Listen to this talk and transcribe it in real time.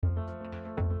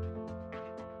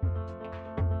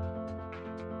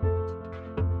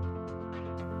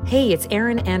Hey, it's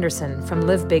Erin Anderson from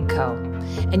Live Big Co.,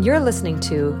 and you're listening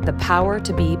to the Power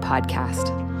to Be podcast.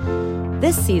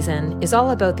 This season is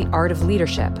all about the art of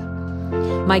leadership.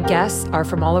 My guests are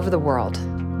from all over the world.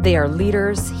 They are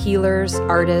leaders, healers,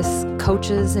 artists,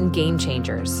 coaches, and game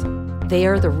changers. They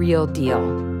are the real deal.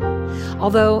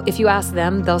 Although, if you ask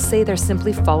them, they'll say they're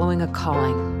simply following a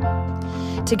calling.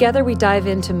 Together, we dive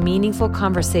into meaningful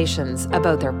conversations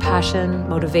about their passion,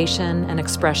 motivation, and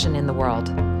expression in the world.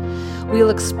 We'll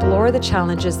explore the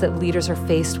challenges that leaders are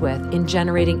faced with in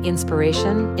generating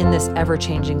inspiration in this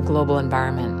ever-changing global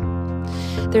environment.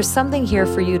 There's something here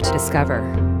for you to discover.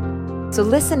 So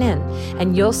listen in,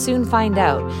 and you'll soon find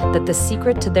out that the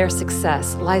secret to their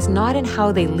success lies not in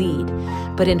how they lead,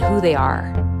 but in who they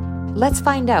are. Let's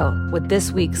find out what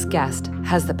this week's guest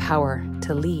has the power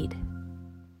to lead.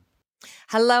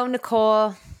 Hello,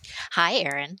 Nicole. Hi,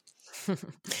 Erin.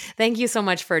 Thank you so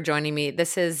much for joining me.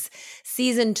 This is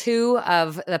season 2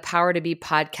 of the Power to Be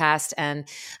podcast, and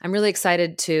I'm really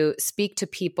excited to speak to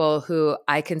people who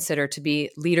I consider to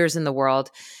be leaders in the world,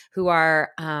 who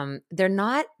are, they're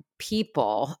not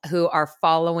people who are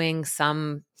following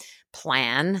some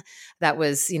plan that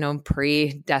was,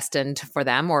 predestined for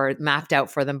them or mapped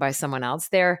out for them by someone else.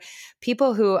 They're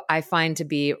people who I find to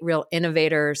be real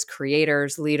innovators,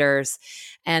 creators, leaders,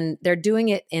 and they're doing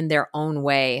it in their own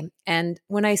way. And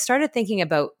when I started thinking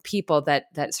about people that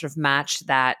sort of matched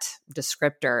that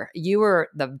descriptor, you were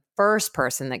the first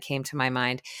person that came to my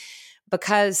mind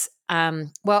because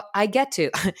I get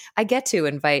to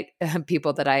invite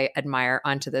people that I admire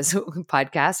onto this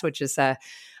podcast, which is a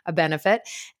benefit.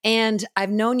 And I've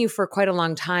known you for quite a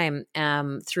long time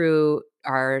through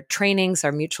our trainings,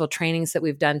 our mutual trainings that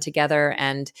we've done together.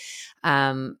 And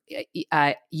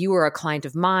you were a client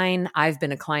of mine. I've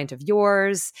been a client of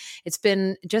yours. It's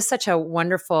been just such a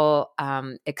wonderful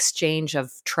exchange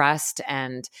of trust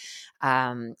and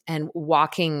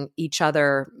walking each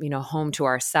other, home to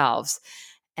ourselves.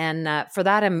 And for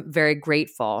that, I'm very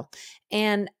grateful.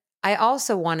 And I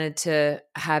also wanted to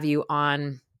have you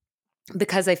on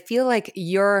because I feel like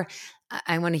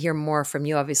I want to hear more from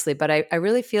you, obviously, but I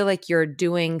really feel like you're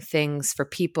doing things for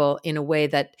people in a way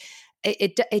that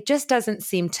it just doesn't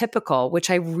seem typical, which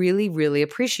I really, really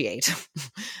appreciate.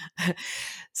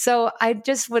 So I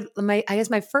guess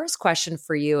my first question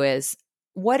for you is,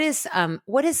 what is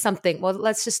something, well,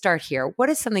 let's just start here. What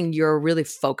is something you're really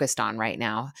focused on right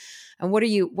now? And what are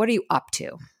you up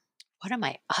to? What am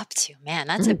I up to? Man,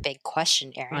 that's a big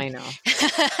question, Erin. I know.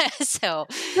 So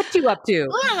what you up to?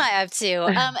 What am I up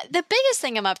to? The biggest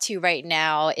thing I'm up to right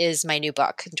now is my new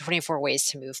book, 24 Ways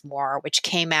to Move More, which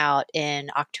came out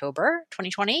in October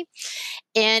 2020.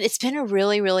 And it's been a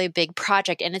really, really big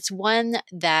project. And it's one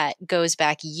that goes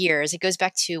back years. It goes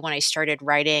back to when I started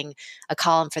writing a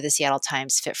column for the Seattle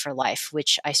Times, Fit for Life,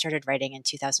 which I started writing in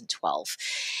 2012.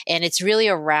 And it's really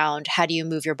around how do you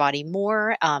move your body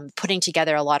more, putting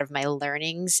together a lot of my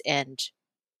learnings and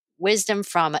wisdom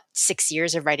from 6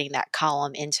 years of writing that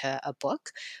column into a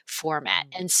book format.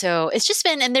 And so it's just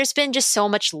been, and there's been just so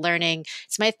much learning.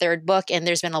 It's my third book, and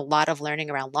there's been a lot of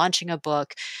learning around launching a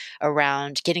book,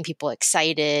 around getting people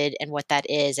excited and what that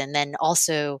is. And then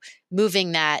also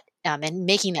moving that and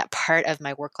making that part of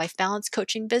my work-life balance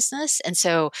coaching business. And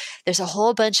so there's a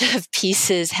whole bunch of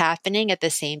pieces happening at the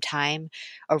same time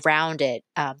around it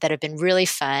that have been really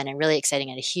fun and really exciting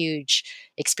and a huge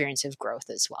experience of growth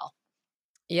as well.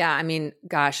 Yeah, I mean,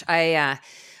 gosh, I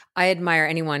admire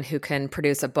anyone who can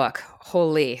produce a book.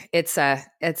 Holy, that's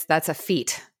a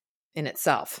feat in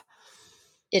itself.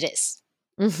 It is.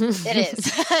 It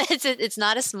is. It's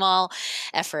not a small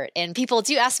effort, and people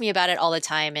do ask me about it all the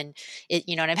time, and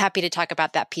and I'm happy to talk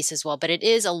about that piece as well. But it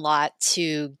is a lot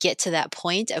to get to that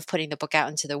point of putting the book out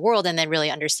into the world, and then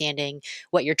really understanding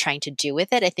what you're trying to do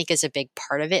with it. I think is a big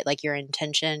part of it, like your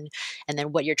intention, and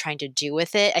then what you're trying to do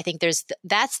with it. I think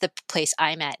that's the place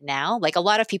I'm at now. Like a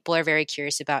lot of people are very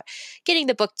curious about getting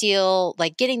the book deal,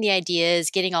 like getting the ideas,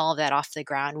 getting all of that off the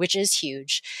ground, which is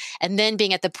huge, and then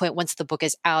being at the point once the book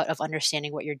is out of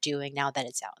understanding what you're doing now that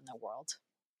it's out in the world.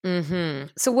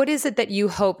 Mm-hmm. So what is it that you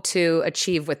hope to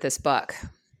achieve with this book?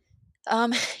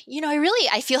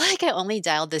 I feel like I only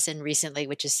dialed this in recently,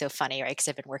 which is so funny, right? Because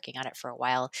I've been working on it for a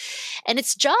while. And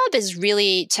its job is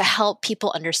really to help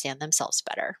people understand themselves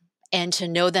better. and to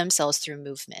know themselves through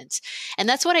movement. And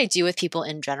that's what I do with people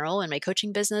in general in my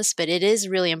coaching business. But it is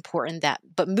really important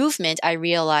but movement, I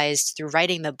realized through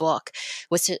writing the book,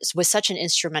 was such an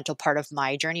instrumental part of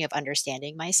my journey of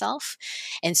understanding myself.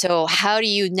 And so how do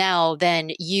you now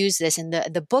then use this? And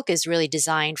the book is really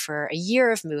designed for a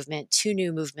year of movement, 2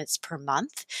 new movements per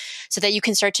month, so that you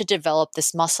can start to develop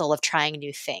this muscle of trying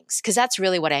new things. Because that's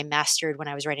really what I mastered when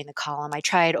I was writing the column. I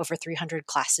tried over 300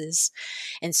 classes.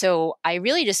 And so I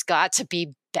really just got to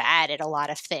be bad at a lot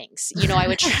of things. I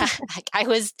would try, like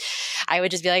I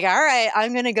would just be like, all right,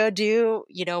 I'm going to go do,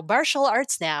 martial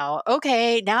arts now.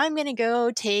 Okay. Now I'm going to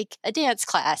go take a dance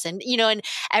class. And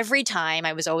every time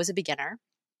I was always a beginner.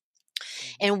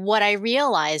 And what I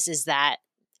realized is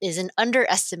an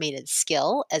underestimated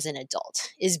skill as an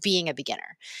adult is being a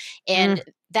beginner. And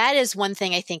that is one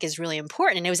thing I think is really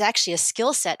important. And it was actually a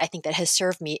skill set I think that has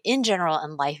served me in general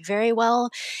in life very well.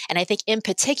 And I think in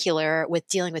particular with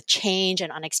dealing with change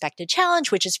and unexpected challenge,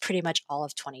 which is pretty much all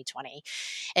of 2020.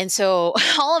 And so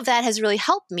all of that has really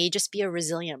helped me just be a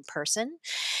resilient person.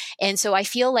 And so I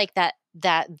feel like that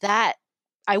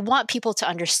I want people to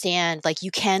understand, like,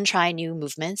 you can try new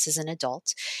movements as an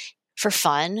adult for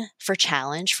fun, for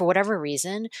challenge, for whatever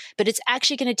reason, but it's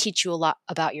actually going to teach you a lot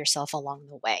about yourself along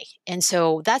the way. And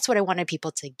so that's what I wanted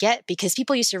people to get, because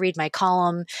people used to read my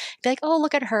column, be like, oh,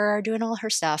 look at her doing all her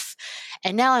stuff.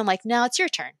 And now I'm like, now it's your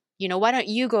turn. Why don't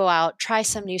you go out, try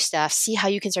some new stuff, see how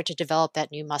you can start to develop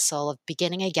that new muscle of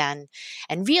beginning again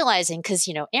and realizing, because,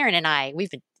 Erin and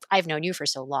I've known you for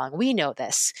so long. We know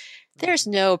this. There's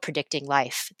no predicting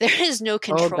life. There is no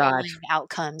controlling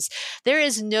outcomes. There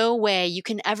is no way you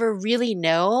can ever really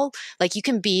know. Like, you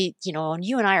can be, and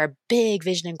you and I are big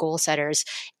vision and goal setters,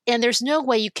 and there's no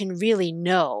way you can really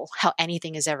know how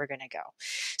anything is ever going to go.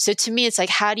 So to me, it's like,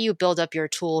 how do you build up your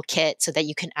toolkit so that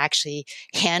you can actually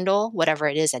handle whatever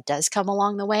it is that does come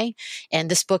along the way? And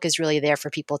this book is really there for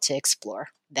people to explore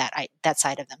that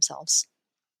side of themselves.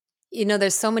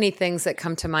 There's so many things that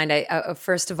come to mind.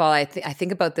 First of all, I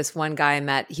think about this one guy I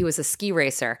met. He was a ski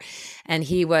racer, and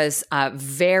he was a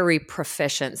very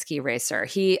proficient ski racer.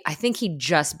 I think he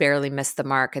just barely missed the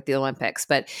mark at the Olympics,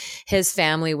 but his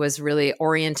family was really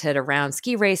oriented around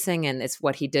ski racing, and it's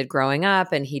what he did growing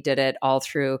up, and he did it all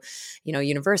through,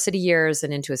 university years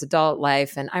and into his adult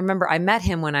life. And I remember I met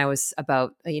him when I was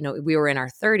about, we were in our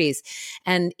 30s,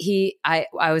 and I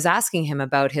was asking him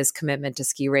about his commitment to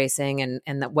ski racing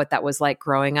and what that was like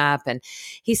growing up. And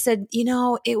he said,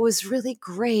 it was really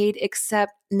great,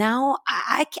 except now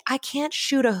I can't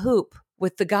shoot a hoop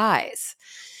with the guys.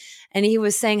 And he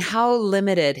was saying how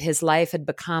limited his life had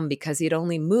become because he'd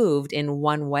only moved in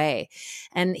one way.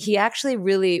 And he actually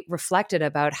really reflected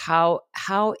about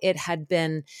how it had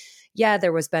been. Yeah,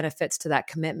 there was benefits to that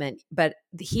commitment, but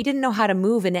he didn't know how to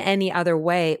move in any other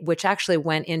way, which actually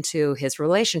went into his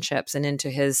relationships and into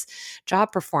his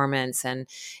job performance. And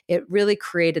it really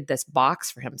created this box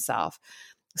for himself.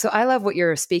 So I love what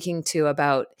you're speaking to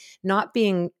about not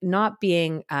being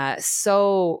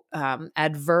so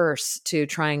adverse to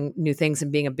trying new things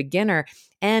and being a beginner,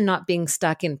 and not being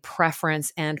stuck in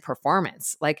preference and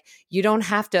performance. Like, you don't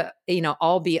have to,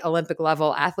 all be Olympic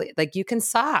level athlete. Like, you can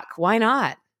suck. Why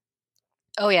not?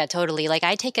 Oh yeah, totally. Like,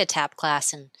 I take a tap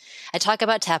class, and I talk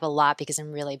about tap a lot because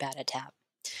I'm really bad at tap.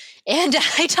 And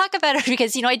I talk about it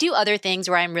because, I do other things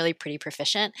where I'm really pretty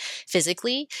proficient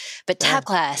physically, but tap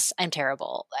class, I'm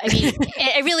terrible. I mean,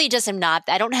 I really just am not.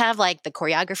 I don't have like the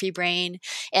choreography brain,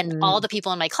 and all the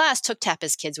people in my class took tap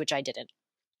as kids, which I didn't.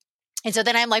 And so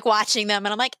then I'm like watching them,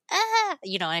 and I'm like,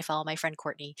 and I follow my friend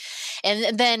Courtney.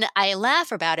 And then I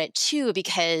laugh about it too,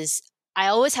 because I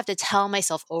always have to tell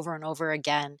myself over and over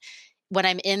again, when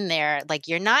I'm in there, like,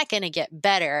 you're not going to get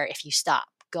better if you stop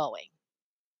going.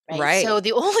 Right. So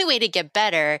the only way to get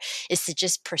better is to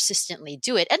just persistently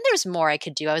do it. And there's more I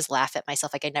could do. I always laugh at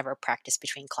myself. Like, I never practice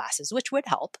between classes, which would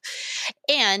help.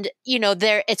 And,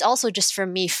 it's also just for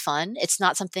me fun. It's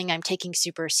not something I'm taking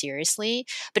super seriously,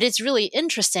 but it's really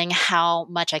interesting how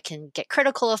much I can get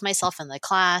critical of myself in the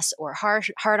class, or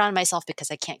hard on myself because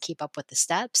I can't keep up with the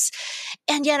steps.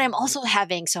 And yet I'm also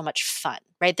having so much fun,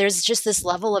 right? There's just this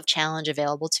level of challenge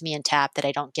available to me in tap that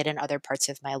I don't get in other parts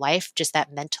of my life, just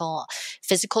that mental,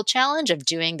 physical challenge of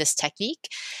doing this technique.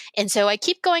 And so I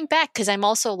keep going back, because I'm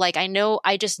also like,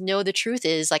 I just know the truth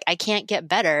is, like, I can't get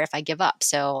better if I give up.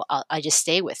 So I just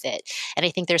stay with it. And I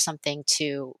think there's something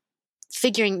to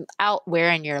figuring out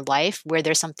where in your life, where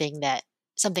there's something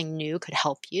new could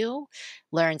help you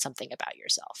learn something about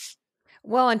yourself.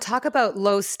 Well, and talk about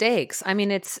low stakes. I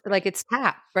mean, it's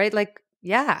tap, right? Like,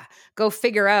 Yeah. Go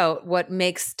figure out what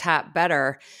makes tap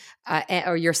better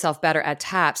or yourself better at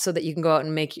tap so that you can go out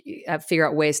and figure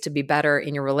out ways to be better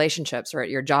in your relationships or at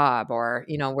your job or,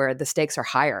 where the stakes are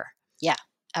higher. Yeah,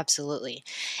 absolutely.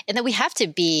 And then we have to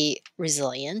be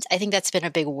resilient. I think that's been a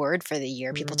big word for the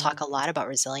year. People talk a lot about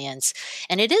resilience,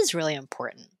 and it is really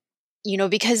important.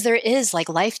 Because there is like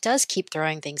life does keep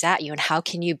throwing things at you, and how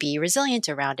can you be resilient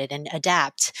around it and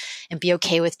adapt and be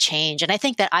okay with change? And I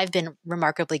think that I've been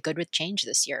remarkably good with change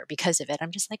this year because of it.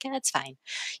 I'm just like, yeah, it's fine.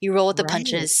 You roll with the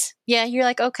punches. Yeah, you're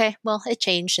like, okay, well, it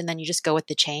changed. And then you just go with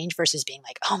the change versus being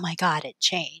like, oh my God, it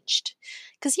changed.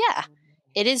 Because yeah,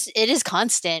 it is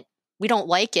constant. We don't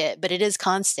like it, but it is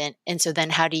constant. And so then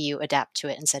how do you adapt to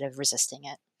it instead of resisting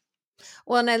it?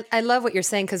 Well, and I love what you're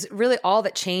saying because really all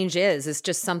that change is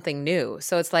just something new.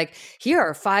 So it's like here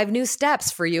are 5 new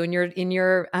steps for you in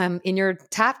your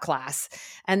tap class,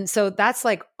 and so that's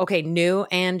like okay, new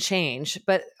and change.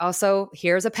 But also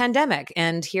here's a pandemic,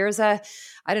 and here's a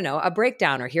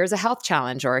breakdown, or here's a health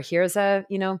challenge, or here's a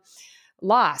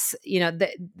loss.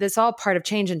 That's all part of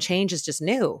change, and change is just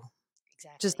new.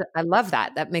 Exactly. Just I love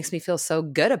that. That makes me feel so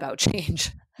good about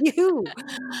change. You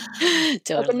like a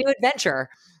Totally. new adventure.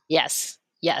 Yes.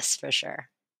 Yes, for sure.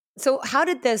 So how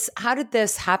did this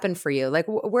happen for you? Like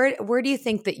where do you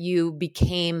think that you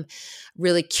became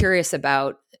really curious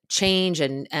about change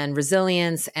and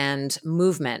resilience and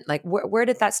movement? Like where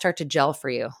did that start to gel for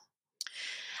you?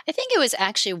 I think it was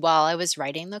actually while I was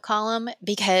writing the column,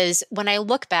 because when I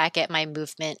look back at my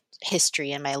movement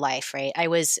history in my life, right?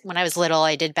 When I was little,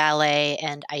 I did ballet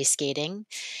and ice skating.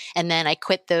 And then I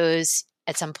quit those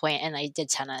at some point and I did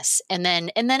tennis. And then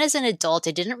as an adult,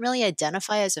 I didn't really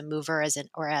identify as a mover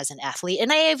or as an athlete.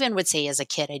 And I even would say as a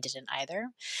kid, I didn't either.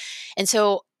 And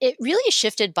so it really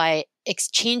shifted by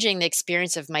changing the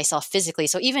experience of myself physically.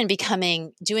 So even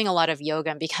doing a lot of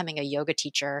yoga and becoming a yoga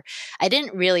teacher, I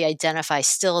didn't really identify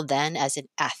still then as an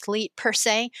athlete per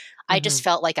se. I just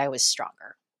felt like I was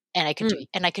stronger and I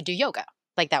could do yoga.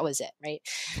 Like that was it. Right.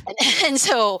 And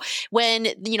so when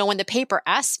the paper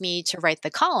asked me to write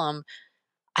the column,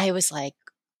 I was like,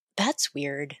 that's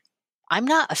weird. I'm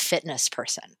not a fitness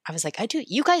person. I was like,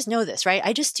 you guys know this, right?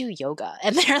 I just do yoga.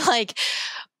 And they're like,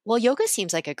 well, yoga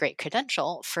seems like a great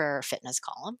credential for a fitness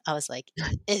column. I was like,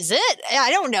 is it?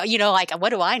 I don't know. Like,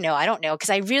 what do I know? I don't know. Because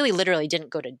I really literally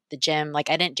didn't go to the gym. Like,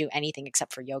 I didn't do anything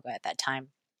except for yoga at that time.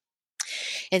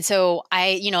 And so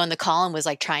in the column was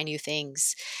like, try new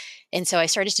things. And so I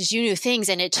started to do new things.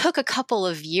 And it took a couple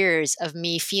of years of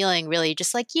me feeling really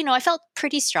just like, I felt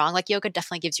pretty strong. Like yoga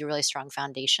definitely gives you a really strong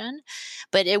foundation.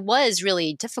 But it was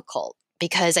really difficult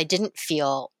because I didn't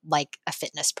feel like a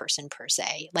fitness person per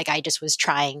se. Like I just was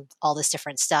trying all this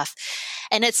different stuff.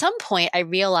 And at some point, I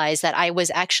realized that I was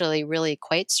actually really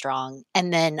quite strong.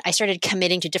 And then I started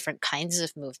committing to different kinds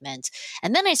of movement.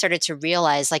 And then I started to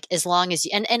realize, like, as long as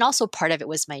and also part of it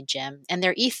was my gym. And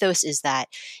their ethos is that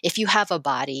if you have a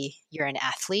body, you're an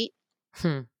athlete.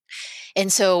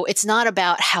 And so it's not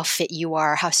about how fit you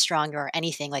are, how strong you are,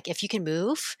 anything. Like if you can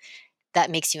move, that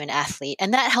makes you an athlete.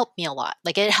 And that helped me a lot.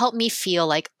 Like it helped me feel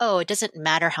like, oh, it doesn't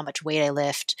matter how much weight I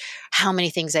lift, how many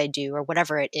things I do, or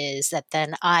whatever it is, that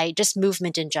then just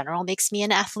movement in general makes me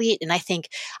an athlete. And I think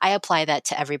I apply that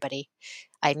to everybody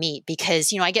I meet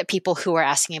because, I get people who are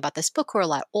asking about this book who are a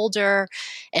lot older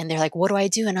and they're like, what do I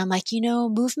do? And I'm like,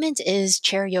 movement is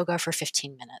chair yoga for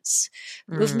 15 minutes.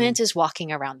 Movement is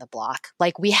walking around the block.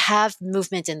 Like we have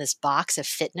movement in this box of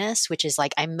fitness, which is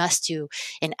like, I must do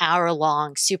an hour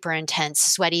long, super intense,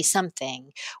 sweaty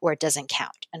something or it doesn't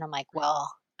count. And I'm like,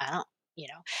 well, I don't,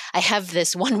 I have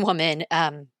this one woman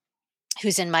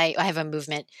who's I have a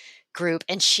movement group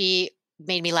and she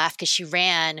made me laugh because she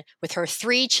ran with her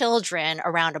 3 children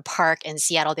around a park in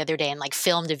Seattle the other day and like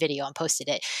filmed a video and posted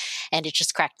it. And it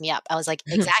just cracked me up. I was like,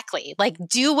 exactly. Like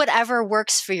do whatever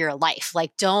works for your life.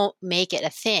 Like don't make it a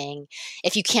thing.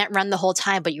 If you can't run the whole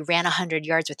time, but you ran 100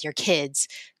 yards with your kids,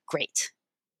 great.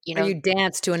 Or you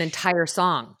danced to an entire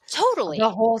song. Totally.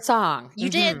 The whole song. You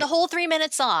did the whole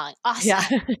 3-minute song. Awesome.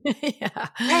 Yeah.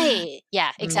 Right.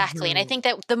 Yeah, exactly. And I think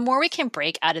that the more we can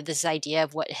break out of this idea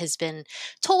of what has been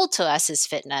told to us as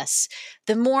fitness,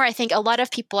 the more I think a lot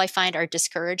of people I find are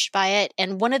discouraged by it.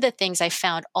 And one of the things I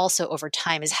found also over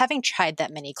time is having tried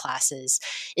that many classes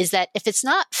is that if it's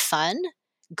not fun,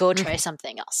 go try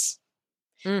something else.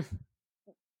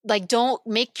 Like don't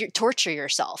torture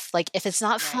yourself. Like if it's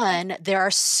not fun, there are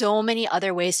so many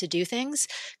other ways to do things.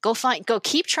 Go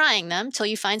keep trying them till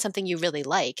you find something you really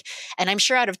like. And I'm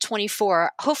sure out of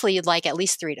 24, hopefully you'd like at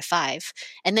least 3 to 5.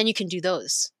 And then you can do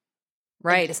those.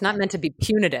 Right. It's not meant to be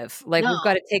punitive. Like we've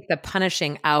got to take the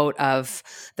punishing out of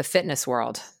the fitness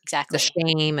world. Exactly.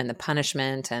 The shame and the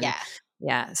punishment and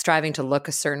Yeah, striving to look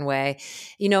a certain way.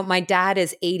 My dad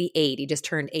is 88. He just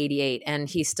turned 88 and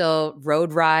he still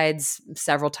road rides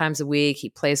several times a week. He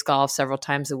plays golf several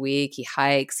times a week. He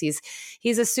hikes.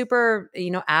 He's a super,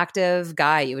 active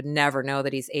guy. You would never know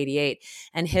that he's 88.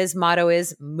 And his motto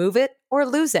is move it or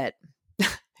lose it.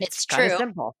 It's kind of true.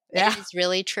 simple. Yeah. It's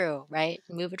really true, right?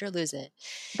 Move it or lose it.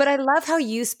 But I love how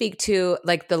you speak to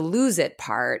like the lose it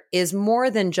part is more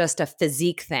than just a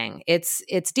physique thing. It's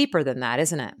deeper than that,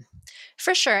 isn't it?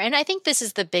 For sure. And I think this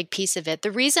is the big piece of it.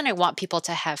 The reason I want people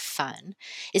to have fun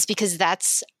is because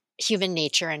that's human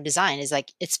nature and design is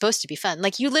like it's supposed to be fun.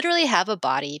 Like you literally have a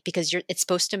body because it's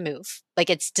supposed to move. Like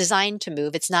it's designed to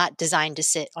move. It's not designed to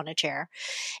sit on a chair.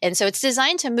 And so it's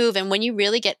designed to move. And when you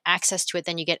really get access to it,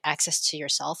 then you get access to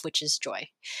yourself, which is joy.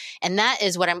 And that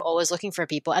is what I'm always looking for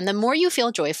people. And the more you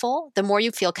feel joyful, the more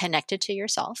you feel connected to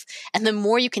yourself. And the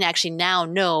more you can actually now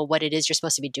know what it is you're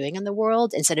supposed to be doing in the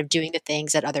world instead of doing the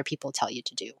things that other people tell you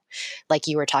to do. Like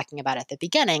you were talking about at the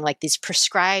beginning, like these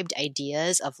prescribed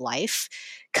ideas of life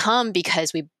come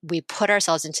because we put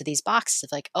ourselves into these boxes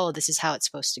of like, oh, this is how it's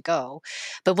supposed to go.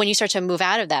 But when you start to move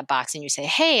out of that box and you say,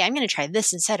 hey, I'm going to try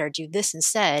this instead or do this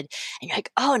instead, and you're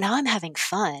like, oh, now I'm having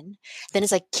fun, then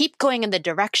it's like keep going in the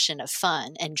direction of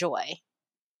fun and joy,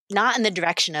 not in the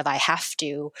direction of I have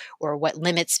to or what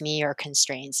limits me or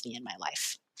constrains me in my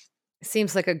life.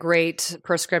 Seems like a great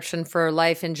prescription for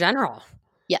life in general.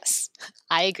 Yes,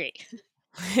 I agree.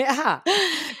 Yeah. Be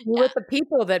with the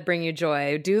people that bring you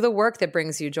joy. Do the work that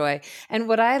brings you joy. And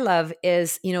what I love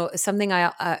is, something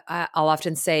I'll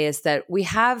often say is that we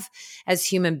have as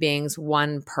human beings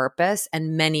one purpose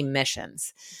and many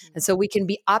missions. Mm-hmm. And so we can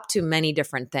be up to many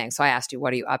different things. So I asked you,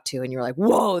 what are you up to? And you're like,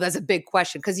 whoa, that's a big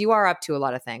question because you are up to a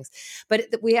lot of things. But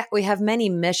we have many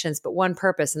missions, but one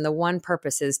purpose. And the one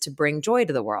purpose is to bring joy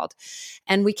to the world.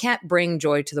 And we can't bring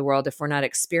joy to the world if we're not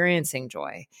experiencing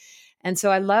joy. And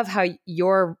so I love how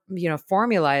your,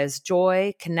 formula is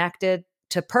joy connected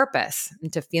to purpose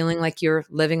and to feeling like you're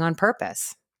living on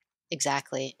purpose.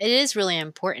 Exactly. It is really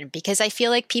important because I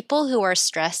feel like people who are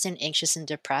stressed and anxious and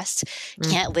depressed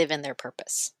can't live in their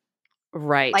purpose.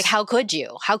 Right. Like, how could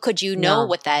you? How could you know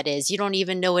what that is? You don't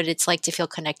even know what it's like to feel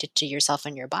connected to yourself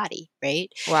and your body, right?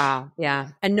 Wow. Yeah.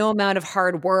 And no amount of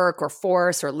hard work or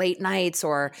force or late nights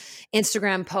or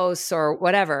Instagram posts or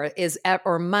whatever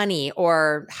or money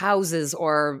or houses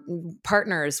or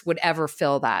partners would ever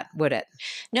fill that, would it?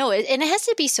 No, and it has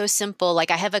to be so simple. Like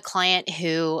I have a client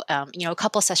who, a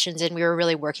couple sessions in, we were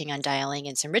really working on dialing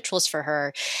in some rituals for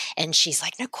her. And she's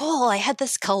like, Nicole, I had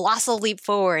this colossal leap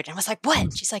forward. And I was like, what?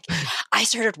 And she's like, I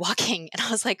started walking. And I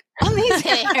was like,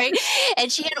 amazing, right?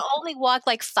 And she had only walked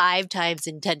like 5 times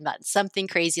in 10 months, something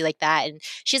crazy like that. And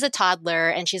she's a toddler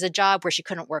and she's a job where she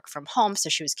couldn't work from home. So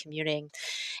she was commuting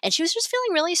and she was just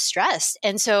feeling really stressed.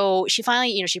 And so she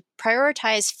finally, she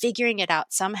prioritized figuring it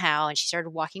out somehow. And she started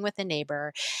walking with a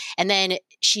neighbor. And then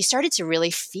she started to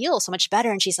really feel so much better.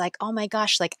 And she's like, oh my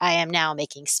gosh, like I am now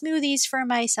making smoothies for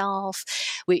myself.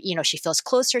 She feels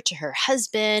closer to her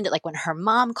husband. Like when her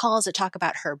mom calls to talk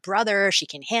about her brother, she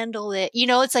can handle it.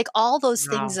 It's like all those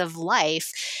things of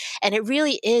life. And it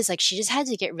really is like she just had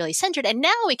to get really centered. And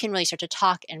now we can really start to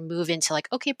talk and move into like,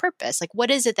 okay, purpose. Like, what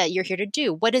is it that you're here to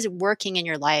do? What is working in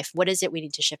your life? What is it we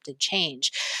need to shift and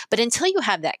change? But until you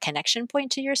have that connection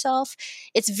point to yourself,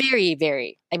 it's very,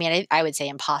 very, I would say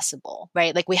impossible,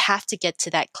 right? Like we have to get to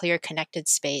that clear connected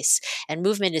space, and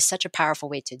movement is such a powerful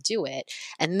way to do it.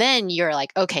 And then you're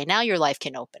like, okay, now your life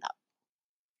can open up.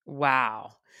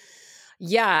 Wow.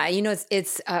 Yeah,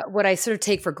 it's what I sort of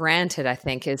take for granted, I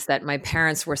think, is that my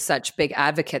parents were such big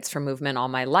advocates for movement all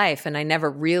my life. And I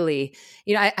never really,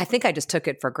 I think I just took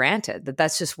it for granted that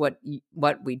that's just what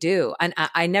we do. And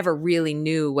I never really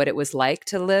knew what it was like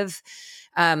to live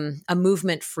a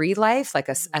movement-free life, like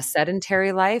a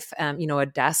sedentary life, a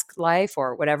desk life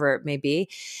or whatever it may be.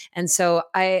 And so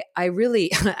I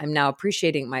really, I'm now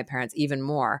appreciating my parents even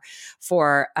more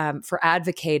for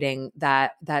advocating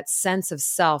that sense of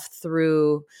self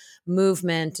through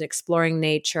movement, exploring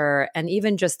nature, and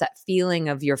even just that feeling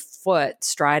of your foot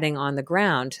striding on the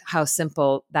ground, how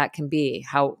simple that can be,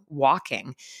 how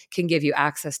walking can give you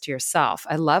access to yourself.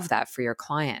 I love that for your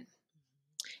client.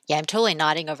 Yeah, I'm totally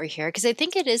nodding over here because I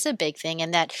think it is a big thing.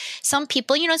 And that some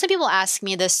people, some people ask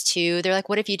me this too. They're like,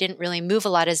 what if you didn't really move a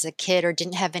lot as a kid or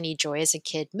didn't have any joy as a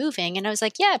kid moving? And I was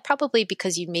like, yeah, probably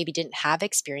because you maybe didn't have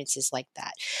experiences like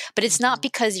that. But it's not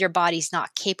because your body's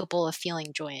not capable of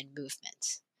feeling joy and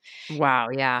movement. Wow.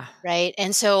 Yeah. Right.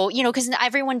 And so, because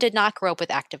everyone did not grow up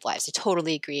with active lives. I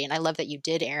totally agree. And I love that you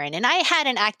did, Erin. And I had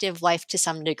an active life to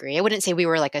some degree. I wouldn't say we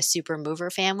were like a super mover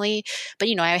family, but,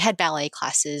 I had ballet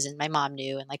classes and my mom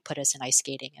knew and like put us in ice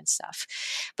skating and stuff.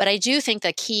 But I do think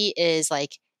the key is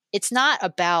like, it's not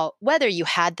about whether you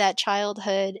had that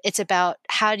childhood. It's about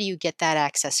how do you get that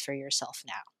access for yourself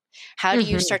now? How do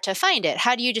you Mhm. start to find it?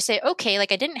 How do you just say, okay,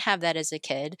 like I didn't have that as a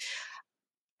kid.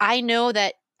 I know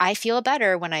that I feel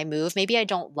better when I move. Maybe I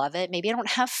don't love it. Maybe I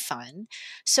don't have fun.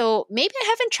 So maybe I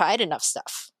haven't tried enough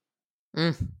stuff.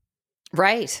 Mm.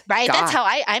 Right. Right. That's God.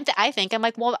 how I think. I'm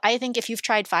like, well, I think if you've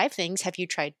tried 5 things, have you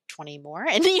tried 20 more?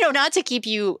 And, not to keep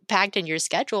you packed in your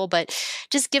schedule, but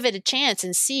just give it a chance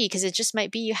and see, because it just might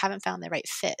be you haven't found the right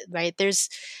fit. Right.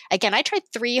 Again, I tried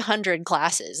 300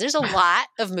 classes. There's a lot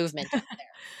of movement out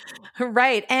there.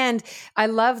 Right. And I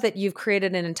love that you've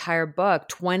created an entire book,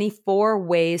 24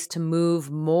 ways to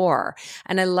move more.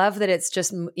 And I love that it's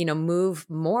just, move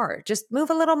more, just move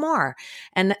a little more.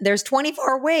 And there's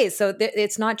 24 ways. So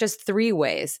it's not just 3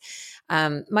 ways.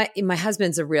 My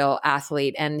husband's a real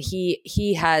athlete, and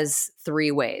he has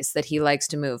 3 ways that he likes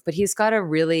to move, but he's got a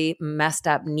really messed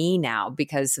up knee now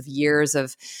because of years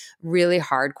of really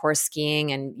hardcore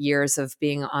skiing and years of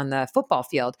being on the football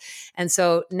field. And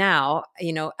so now,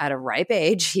 at a ripe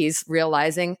age, he's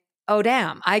realizing, oh,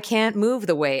 damn, I can't move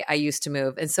the way I used to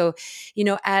move. And so,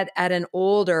 at an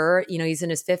older, he's in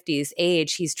his 50s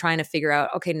age, he's trying to figure out,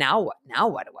 okay, now what? Now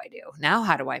what do I do? Now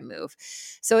how do I move?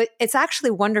 So it's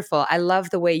actually wonderful. I love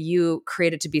the way you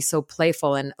create it to be so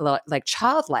playful and like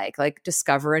childlike, like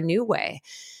discover a new way.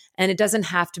 And it doesn't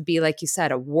have to be, like you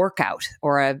said, a workout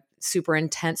or a super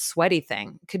intense sweaty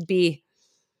thing. It could be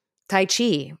Tai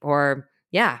Chi or,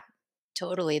 yeah.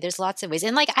 Totally. There's lots of ways.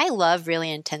 And like, I love really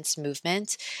intense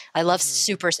movement. I love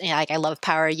like, I love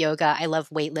power yoga. I love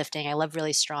weightlifting. I love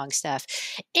really strong stuff.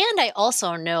 And I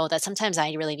also know that sometimes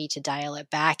I really need to dial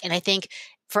it back. And I think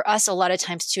for us, a lot of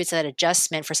times too, it's that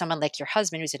adjustment for someone like your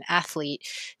husband, who's an athlete,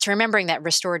 to remembering that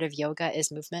restorative yoga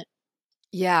is movement.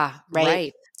 Yeah, Right.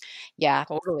 right. Yeah.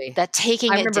 Totally. That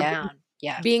taking I it remember down.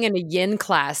 Yeah. being in a yin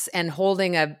class and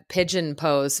holding a pigeon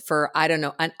pose for, I don't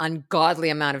know, an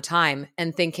ungodly amount of time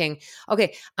and thinking,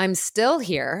 okay, I'm still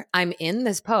here. I'm in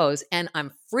this pose and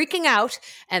I'm freaking out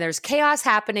and there's chaos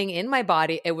happening in my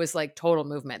body. It was like total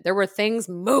movement. There were things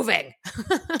moving.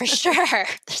 For sure.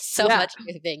 There's so Yeah. much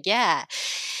moving. Yeah.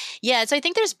 Yeah. So I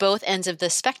think there's both ends of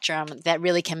the spectrum that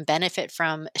really can benefit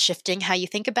from shifting how you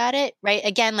think about it. Right.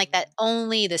 Again, like that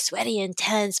only the sweaty,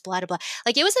 intense, blah, blah, blah.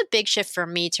 Like it was a big shift for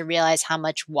me to realize how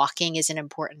much walking is an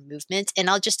important movement. And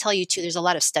I'll just tell you too, there's a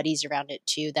lot of studies around it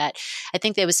too, that I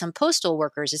think there was some postal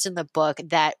workers, it's in the book,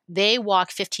 that they walk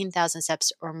 15,000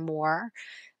 steps or more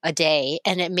a day,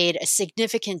 and it made a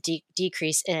significant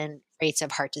decrease in rates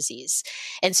of heart disease.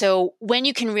 And so when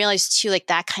you can realize too, like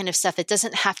that kind of stuff, it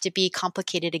doesn't have to be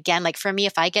complicated. Again, like for me,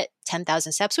 if I get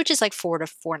 10,000 steps, which is like 4 to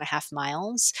 4.5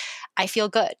 miles, I feel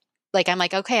good. Like I'm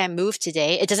like, okay, I moved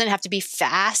today. It doesn't have to be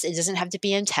fast. It doesn't have to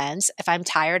be intense. If I'm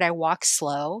tired, I walk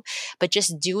slow. But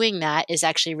just doing that is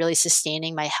actually really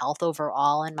sustaining my health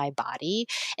overall in my body.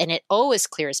 And it always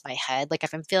clears my head. Like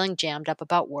if I'm feeling jammed up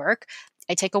about work,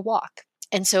 I take a walk.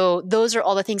 And so those are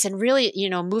all the things. And really,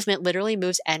 movement literally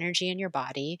moves energy in your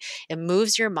body. It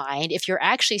moves your mind. If you're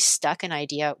actually stuck in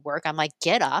idea at work, I'm like,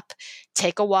 get up,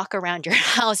 take a walk around your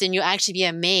house, and you'll actually be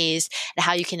amazed at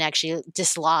how you can actually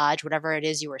dislodge whatever it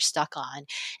is you were stuck on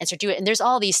and start doing it. And there's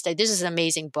all these, this is an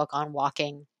amazing book on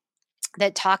walking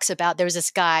that talks about, there was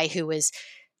this guy who was,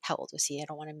 how old was he? I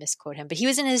don't want to misquote him, but he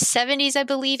was in his 70s, I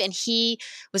believe. And he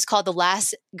was called the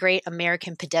last great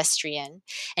American pedestrian.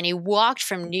 And he walked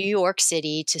from New York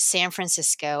City to San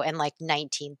Francisco in like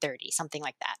 1930, something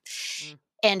like that. Mm.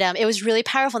 And it was really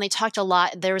powerful. And they talked a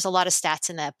lot. There was a lot of stats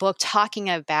in that book talking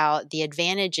about the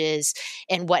advantages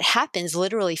and what happens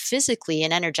literally physically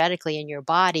and energetically in your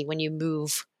body when you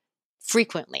move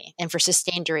frequently and for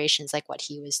sustained durations like what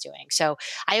he was doing. So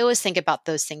I always think about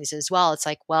those things as well. It's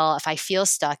like, well, if I feel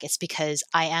stuck, it's because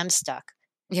I am stuck.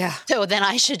 Yeah. So then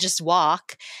I should just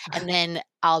walk and then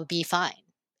I'll be fine.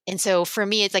 And so for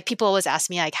me, it's like people always ask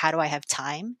me, like, how do I have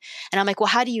time? And I'm like, well,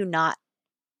 how do you not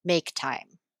make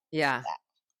time? Yeah.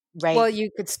 Right. Well,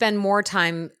 you could spend more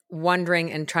time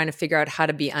wondering and trying to figure out how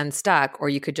to be unstuck, or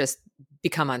you could just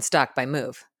become unstuck by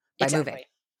moving. Exactly.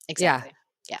 Yeah.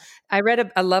 Yeah. I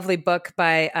read a lovely book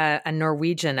by a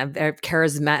Norwegian, a very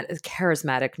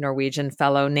charismatic Norwegian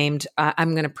fellow named,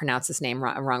 I'm going to pronounce his name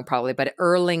wrong probably, but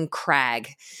Erling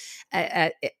Krag.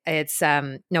 It's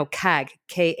no, Kagge,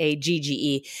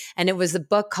 Kagge, and it was a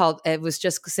book called. It was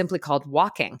just simply called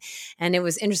Walking, and it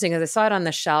was interesting because I saw it on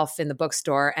the shelf in the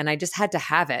bookstore, and I just had to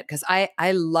have it because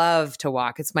I love to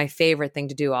walk. It's my favorite thing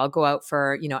to do. I'll go out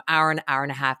for hour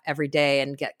and a half every day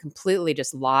and get completely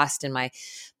just lost in my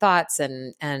thoughts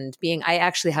and being. I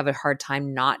actually have a hard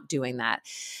time not doing that,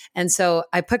 and so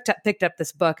I picked up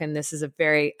this book, and this is a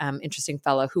very interesting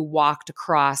fellow who walked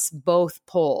across both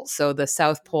poles, so the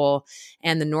South Pole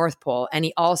and the North Pole, and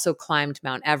he also climbed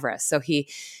Mount Everest. So he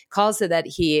calls it that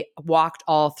he walked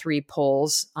all three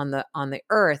poles on the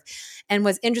Earth. And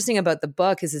what's interesting about the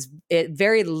book is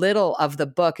very little of the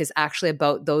book is actually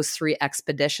about those three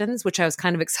expeditions, which I was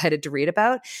kind of excited to read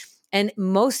about. And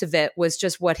most of it was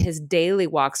just what his daily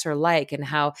walks are like, and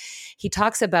how he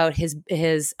talks about his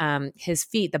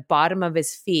feet, the bottom of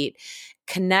his feet,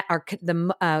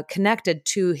 connected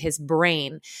to his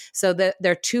brain, so that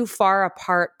they're two far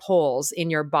apart poles in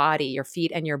your body, your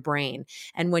feet and your brain.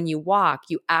 And when you walk,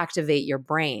 you activate your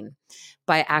brain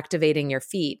by activating your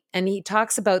feet. And he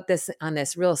talks about this on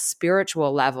this real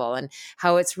spiritual level, and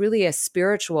how it's really a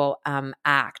spiritual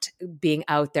act, being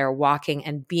out there walking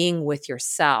and being with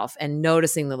yourself and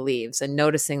noticing the leaves and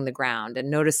noticing the ground and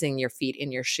noticing your feet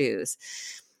in your shoes.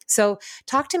 So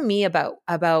talk to me about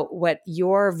what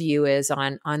your view is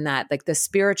on that, like the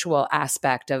spiritual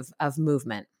aspect of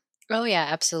movement. Oh yeah,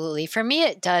 absolutely. For me,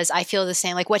 it does. I feel the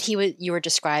same. Like what you were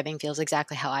describing feels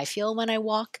exactly how I feel when I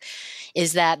walk.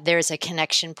 Is that there's a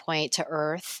connection point to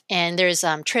earth, and there's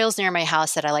trails near my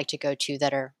house that I like to go to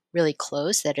that are really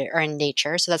close, that are in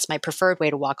nature. So that's my preferred way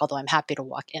to walk. Although I'm happy to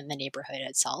walk in the neighborhood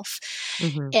itself,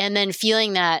 Mm-hmm. and then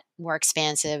feeling that more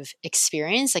expansive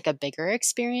experience, like a bigger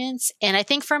experience. And I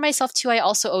think for myself too, I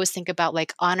also always think about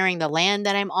like honoring the land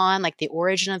that I'm on, like the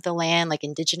origin of the land, like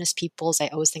indigenous peoples. I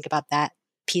always think about that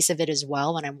piece of it as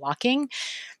well when I'm walking,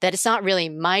 that it's not really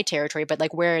my territory, but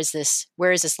like where is this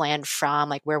land from,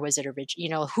 like where was it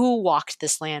who walked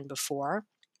this land before.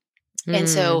 And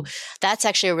so Mm. that's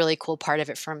actually a really cool part of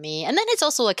it for me. And then it's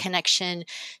also a connection,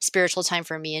 spiritual time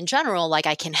for me in general. Like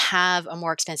I can have a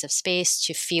more expansive space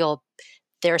to feel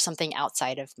there's something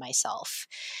outside of myself.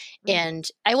 And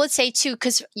I would say too,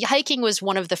 because hiking was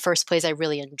one of the first places I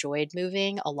really enjoyed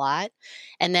moving a lot.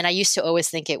 And then I used to always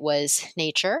think it was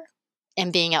nature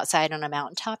and being outside on a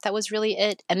mountaintop. That was really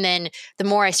it. And then the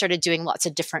more I started doing lots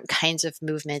of different kinds of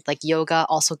movement, like yoga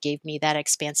also gave me that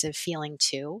expansive feeling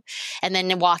too. And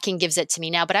then walking gives it to me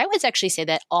now. But I would actually say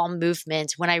that all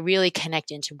movement, when I really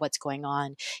connect into what's going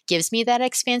on, gives me that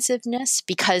expansiveness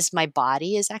because my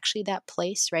body is actually that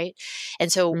place, right?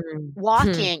 And so Hmm.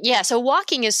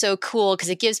 walking is so cool because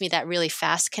it gives me that really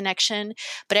fast connection.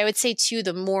 But I would say too,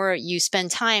 the more you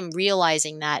spend time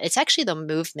realizing that it's actually the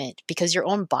movement, because your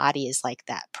own body is like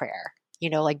that prayer,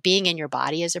 like being in your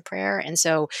body is a prayer. And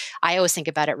so I always think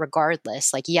about it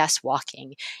regardless, like yes,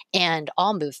 walking and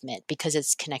all movement, because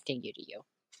it's connecting you to you.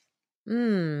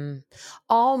 Mm.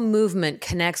 All movement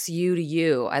connects you to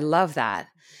you. I love that.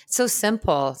 It's so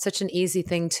simple. Such an easy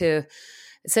thing to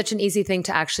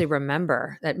actually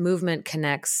remember, that movement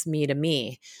connects me to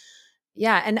me.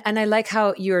 Yeah, and I like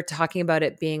how you're talking about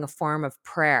it being a form of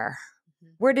prayer.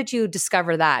 Where did you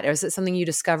discover that? Or is it something you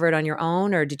discovered on your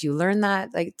own, or did you learn that?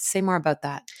 Like, say more about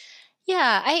that.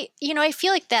 Yeah, I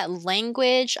feel like that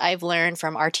language I've learned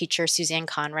from our teacher, Suzanne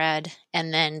Conrad,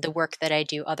 and then the work that I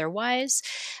do otherwise.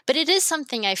 But it is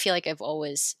something I feel like I've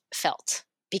always felt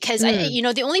because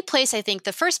Mm.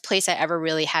 the first place I ever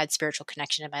really had spiritual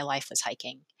connection in my life was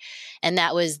hiking. And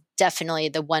that was definitely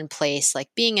the one place, like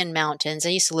being in mountains. I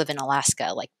used to live in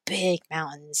Alaska, like big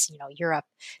mountains, Europe,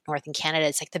 North and Canada.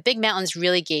 It's like the big mountains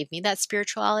really gave me that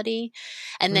spirituality.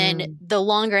 And then Mm. the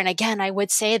longer, and again, I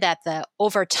would say that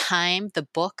over time, the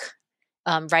book,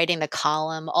 writing the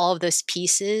column, all of those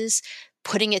pieces,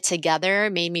 putting it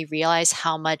together made me realize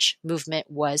how much movement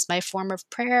was my form of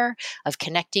prayer, of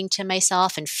connecting to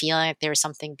myself and feeling like there was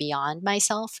something beyond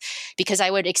myself. Because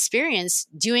I would experience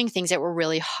doing things that were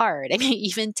really hard. I mean,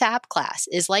 even tap class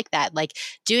is like that, like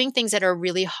doing things that are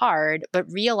really hard,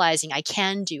 but realizing I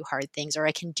can do hard things or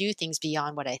I can do things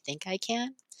beyond what I think I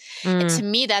can. And to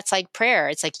Mm. me, that's like prayer.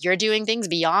 It's like you're doing things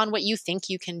beyond what you think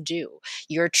you can do.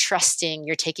 You're trusting,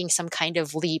 you're taking some kind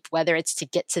of leap, whether it's to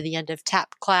get to the end of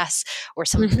tap class or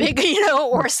some big,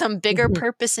 or some bigger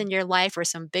purpose in your life or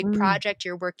some big Mm. project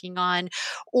you're working on,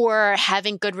 or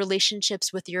having good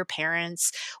relationships with your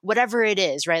parents, whatever it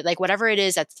is, right? Like whatever it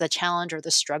is that's the challenge or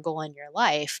the struggle in your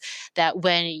life, that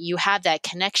when you have that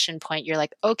connection point, you're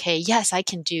like, okay, yes, I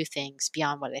can do things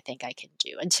beyond what I think I can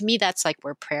do. And to me, that's like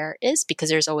where prayer is, because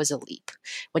there's always a leap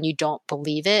when you don't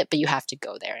believe it, but you have to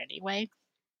go there anyway.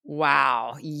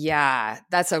 Wow. Yeah.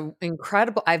 That's a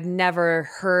incredible. I've never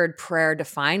heard prayer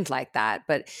defined like that.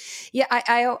 But yeah,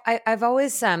 I've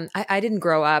always, I didn't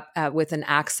grow up with an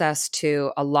access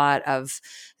to a lot of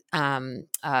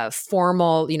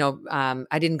formal,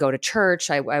 I didn't go to church.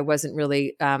 I wasn't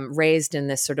really raised in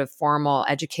this sort of formal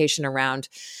education around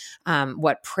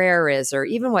what prayer is or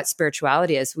even what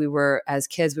spirituality is. We were, as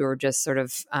kids, we were just sort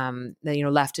of,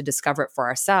 left to discover it for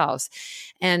ourselves.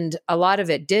 And a lot of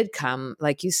it did come,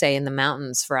 like you say, in the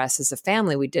mountains for us as a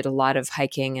family. We did a lot of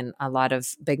hiking and a lot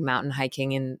of big mountain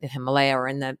hiking in Himalaya or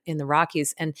in the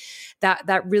Rockies. And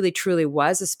that really truly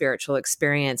was a spiritual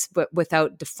experience, but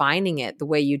without defining it the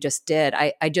way you just did.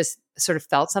 I just sort of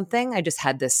felt something. I just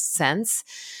had this sense,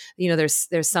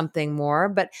 there's something more.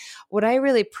 But what I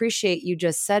really appreciate you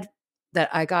just said that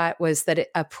I got was that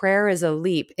a prayer is a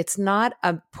leap. It's not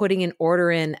a putting an order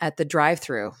in at the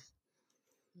drive-through.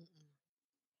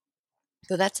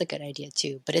 So that's a good idea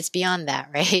too, but it's beyond that,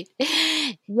 right?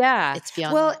 Yeah. It's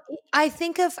beyond Well, that. I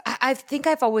think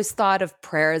I've always thought of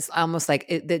prayer as almost like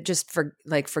that just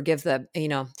forgive the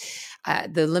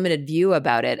limited view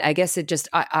about it. I guess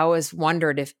I always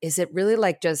wondered is it really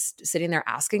like just sitting there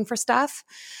asking for stuff?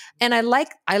 And I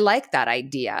like that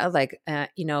idea, like,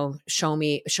 show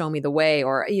me the way,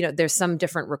 or, there's some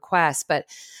different requests, but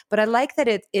I like that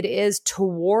it is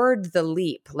toward the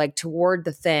leap, like toward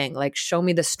the thing, like show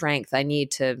me the strength I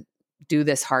need to do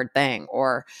this hard thing,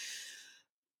 or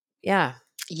yeah.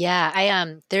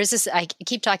 Yeah, there's this, I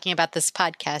keep talking about this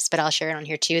podcast, but I'll share it on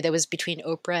here too. That was between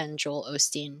Oprah and Joel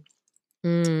Osteen.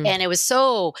 And it was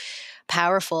so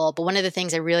powerful. But one of the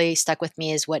things that really stuck with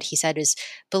me is what he said is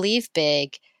believe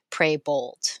big, pray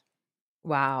bold.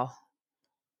 Wow.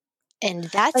 And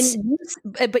that's,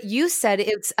 but you said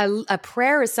it's a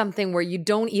prayer is something where you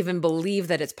don't even believe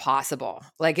that it's possible.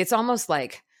 Like it's almost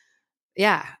like,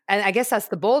 yeah. And I guess that's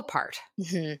the bold part.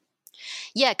 mm-hmm.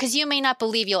 Yeah, because you may not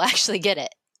believe you'll actually get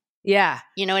it. Yeah.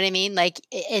 You know what I mean? Like,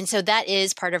 and so that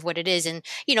is part of what it is. And,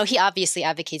 he obviously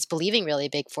advocates believing really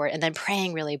big for it and then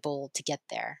praying really bold to get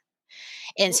there.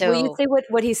 And so, will you say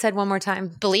what he said one more time?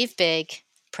 Believe big,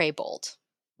 pray bold.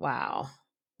 Wow.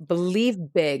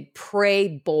 Believe big,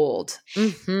 pray bold.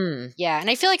 Mm-hmm. Yeah.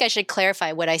 And I feel like I should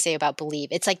clarify what I say about believe.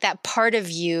 It's like that part of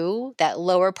you, that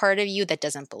lower part of you that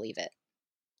doesn't believe it.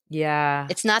 Yeah.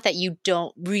 It's not that you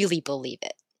don't really believe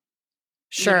it.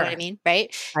 Sure. You know what I mean?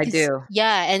 Right? I do.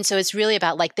 Yeah. And so it's really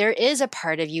about like, there is a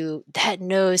part of you that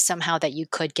knows somehow that you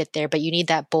could get there, but you need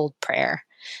that bold prayer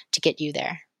to get you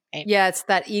there. Right? Yeah. It's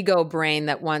that ego brain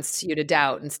that wants you to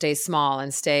doubt and stay small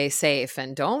and stay safe.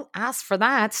 And don't ask for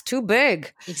that. It's too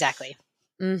big. Exactly.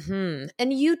 Mm-hmm.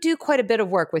 And you do quite a bit of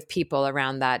work with people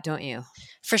around that, don't you?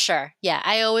 For sure. Yeah.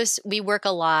 We work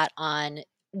a lot on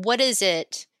what is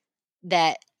it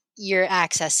that you're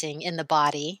accessing in the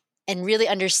body, and really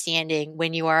understanding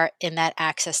when you are in that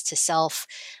access to self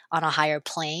on a higher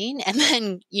plane, and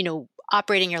then,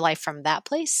 operating your life from that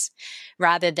place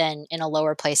rather than in a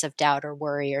lower place of doubt or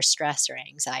worry or stress or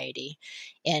anxiety.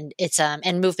 And it's,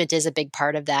 and movement is a big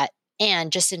part of that.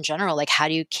 And just in general, like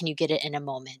can you get it in a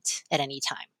moment at any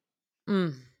time?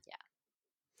 Mm.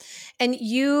 And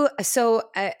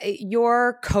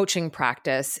your coaching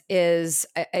practice is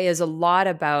a lot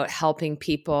about helping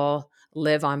people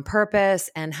live on purpose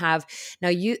and have, now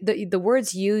the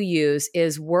words you use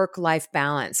is work-life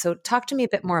balance. So talk to me a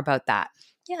bit more about that.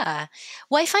 Yeah.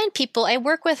 Well, I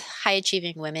work with high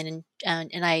achieving women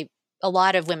and a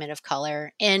lot of women of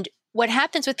color. And what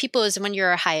happens with people is when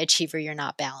you're a high achiever, you're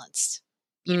not balanced.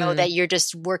 That you're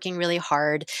just working really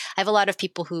hard. I have a lot of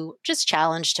people who just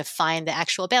challenge to find the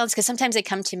actual balance, because sometimes they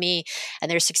come to me and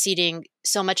they're succeeding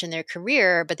so much in their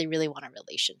career, but they really want a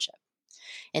relationship.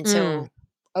 And so,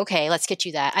 okay, let's get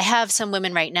you that. I have some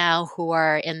women right now who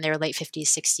are in their late 50s,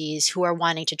 60s, who are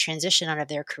wanting to transition out of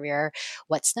their career.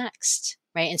 What's next?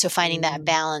 Right. And so finding that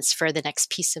balance for the next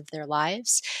piece of their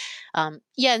lives. And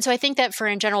so I think that for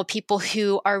in general, people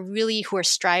who are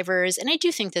strivers, and I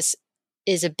do think this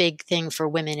is a big thing for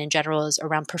women in general, is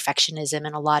around perfectionism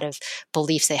and a lot of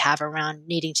beliefs they have around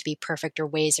needing to be perfect or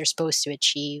ways they're supposed to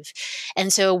achieve.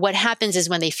 And so what happens is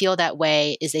when they feel that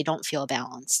way is they don't feel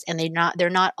balanced, and they're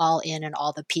not all in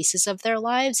all the pieces of their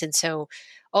lives. And so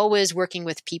always working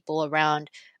with people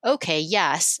around, okay,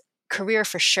 yes, career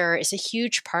for sure is a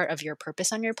huge part of your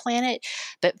purpose on your planet.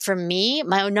 But for me,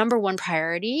 my number one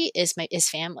priority is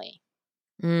family.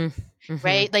 Mm-hmm.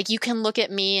 Right? Like you can look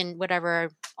at me and whatever,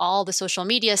 all the social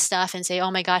media stuff and say,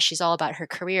 oh my gosh, she's all about her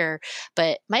career.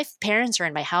 But my parents are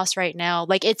in my house right now.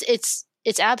 Like it's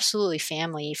absolutely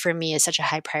family for me is such a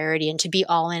high priority. And to be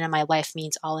all in my life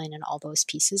means all in all those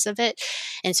pieces of it.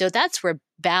 And so that's where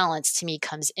balance to me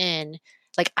comes in.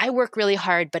 Like I work really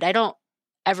hard, but I don't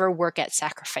ever work at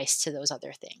sacrifice to those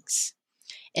other things.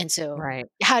 And so Right.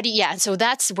 and so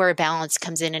that's where balance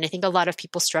comes in. And I think a lot of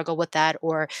people struggle with that,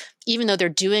 or even though they're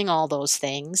doing all those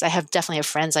things, I definitely have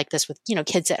friends like this with,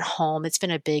 kids at home. It's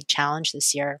been a big challenge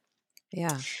this year.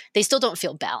 Yeah. They still don't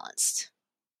feel balanced.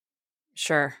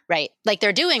 Sure. Right. Like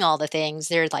they're doing all the things.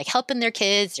 They're like helping their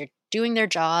kids, they're doing their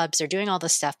jobs, they're doing all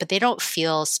this stuff, but they don't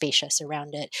feel spacious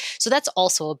around it. So that's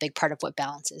also a big part of what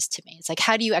balance is to me. It's like,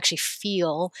 how do you actually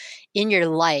feel in your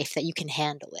life that you can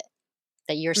handle it?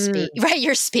 That you're right,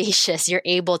 you're spacious, you're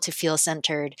able to feel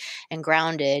centered and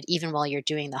grounded even while you're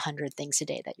doing the 100 things a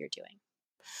day that you're doing.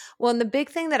 Well, and the big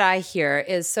thing that I hear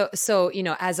is so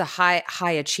as a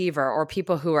high achiever, or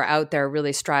people who are out there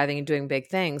really striving and doing big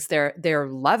things, they're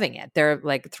loving it. They're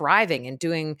like thriving and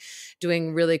doing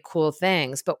really cool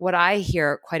things. But what I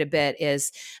hear quite a bit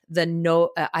is the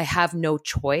I have no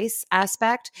choice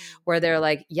aspect, where they're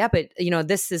like, yeah, but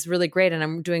this is really great and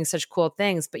I'm doing such cool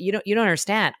things, but you don't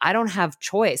understand. I don't have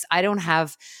choice. I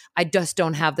just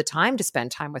don't have the time to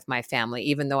spend time with my family,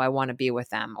 even though I want to be with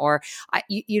them. Or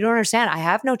you don't understand. I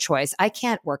have no choice. I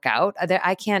can't work out.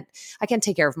 I can't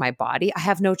take care of my body. I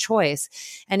have no choice.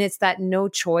 And it's that no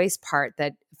choice part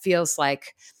that feels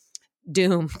like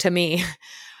doom to me.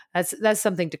 That's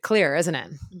something to clear, isn't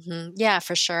it? Mm-hmm. Yeah,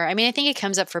 for sure. I mean, I think it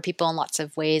comes up for people in lots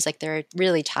of ways. Like they're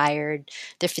really tired,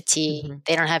 they're fatigued,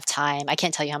 they don't have time. I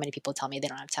can't tell you how many people tell me they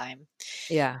don't have time.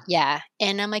 Yeah. Yeah.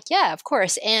 And I'm like, yeah, of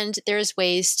course. And there's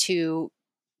ways to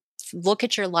look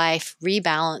at your life,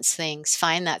 rebalance things,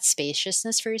 find that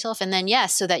spaciousness for yourself. And then,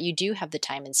 yes, so that you do have the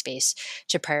time and space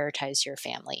to prioritize your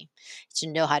family, to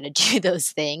know how to do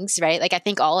those things, right? Like I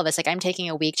think all of us, like I'm taking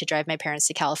a week to drive my parents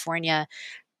to California,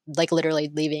 like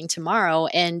literally leaving tomorrow.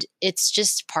 And it's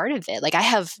just part of it. Like I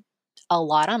have a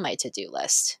lot on my to-do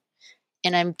list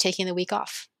and I'm taking the week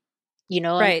off.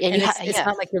 Right. And it's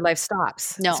not like your life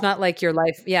stops. No. It's not like your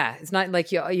life. Yeah. It's not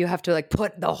like you have to like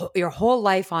put your whole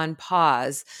life on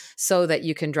pause so that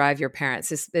you can drive your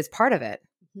parents. It's part of it.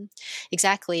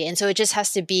 Exactly. And so it just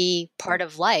has to be part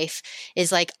of life,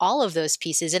 is like all of those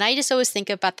pieces. And I just always think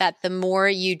about that. The more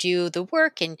you do the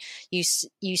work and you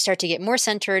start to get more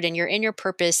centered and you're in your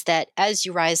purpose, that as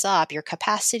you rise up, your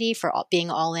capacity for being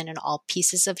all in all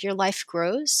pieces of your life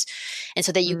grows. And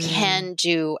so that you can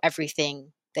do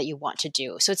everything that you want to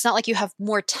do. So it's not like you have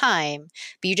more time,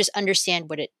 but you just understand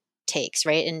what it takes,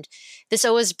 right? And this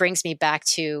always brings me back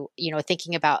to,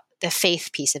 thinking about the faith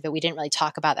piece of it. We didn't really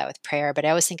talk about that with prayer, but I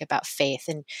always think about faith.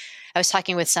 And I was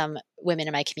talking with some women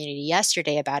in my community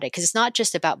yesterday about it, because it's not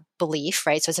just about belief,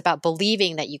 right? So it's about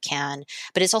believing that you can,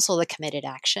 but it's also the committed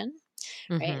action.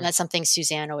 Right. And that's something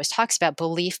Suzanne always talks about,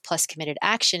 belief plus committed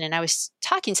action. And I was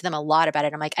talking to them a lot about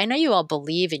it. I'm like, I know you all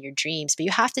believe in your dreams, but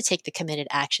you have to take the committed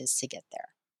actions to get there.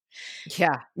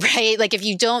 Yeah. Right. Like if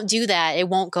you don't do that, it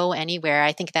won't go anywhere.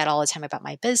 I think that all the time about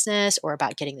my business, or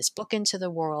about getting this book into the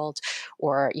world,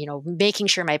 or, making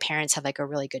sure my parents have like a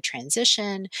really good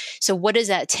transition. So what does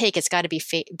that take? It's got to be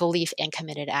belief and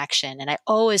committed action. And I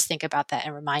always think about that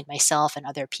and remind myself and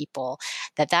other people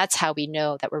that that's how we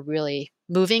know that we're really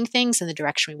moving things in the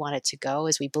direction we want it to go,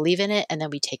 is we believe in it and then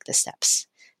we take the steps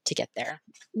to get there.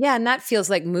 Yeah. And that feels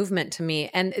like movement to me.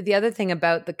 And the other thing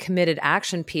about the committed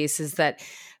action piece is that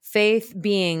faith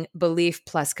being belief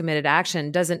plus committed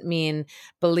action doesn't mean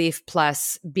belief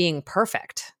plus being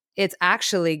perfect. It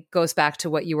actually goes back to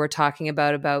what you were talking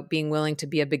about being willing to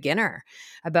be a beginner,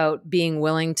 about being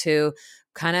willing to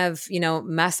kind of,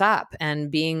 mess up,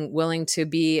 and being willing to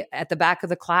be at the back of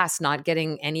the class, not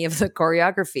getting any of the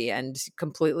choreography and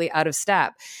completely out of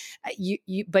step.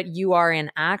 But you are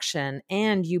in action,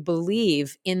 and you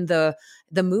believe in the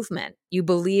movement. You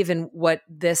believe in what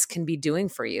this can be doing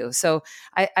for you. So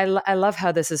I love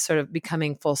how this is sort of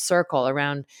becoming full circle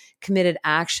around committed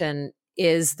action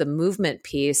is the movement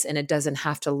piece, and it doesn't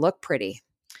have to look pretty.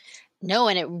 No,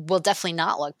 and it will definitely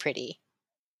not look pretty.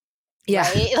 Yeah.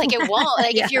 Right? Like it won't.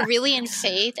 Like if you're really in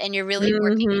faith and you're really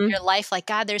working in your life, like,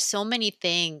 God, there's so many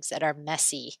things that are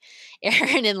messy,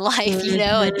 Erin, in life,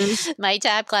 and my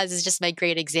tab class is just my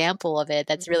great example of it.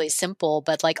 That's really simple,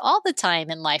 but like all the time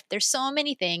in life, there's so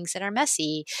many things that are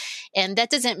messy, and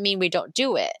that doesn't mean we don't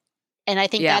do it. And I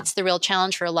think that's the real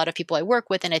challenge for a lot of people I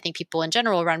work with. And I think people in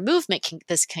general around movement,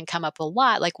 this can come up a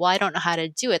lot. Like, well, I don't know how to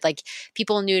do it. Like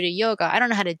people new to yoga, I don't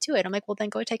know how to do it. I'm like, well, then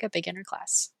go take a beginner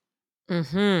class.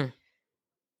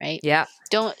 Right? Yeah.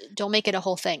 Don't make it a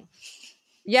whole thing.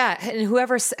 Yeah. And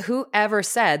whoever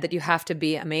said that you have to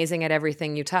be amazing at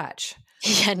everything you touch?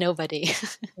 Yeah, nobody.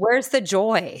 Where's the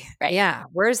joy? Right. Yeah.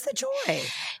 Where's the joy?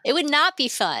 It would not be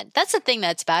fun. That's the thing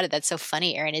that's about it. That's so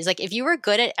funny, Erin, is like if you were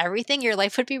good at everything, your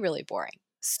life would be really boring.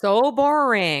 So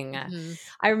boring. Mhm.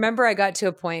 I remember I got to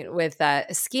a point with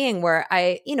skiing where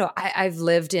I've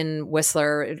lived in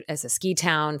Whistler as a ski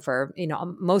town for,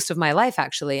 most of my life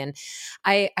actually. And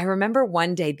I remember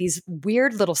one day these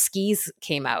weird little skis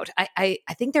came out. I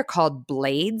think they're called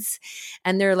blades.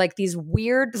 And they're like these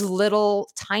weird little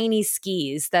tiny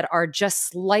skis that are just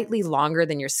slightly longer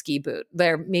than your ski boot.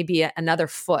 They're maybe another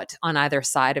foot on either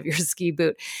side of your ski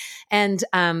boot. And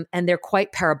they're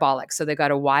quite parabolic. So they got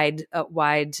a wide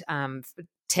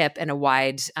tip and a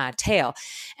wide tail.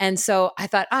 And so I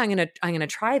thought, I'm gonna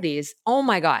try these. Oh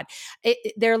my god,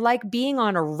 they're like being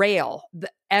on a rail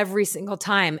every single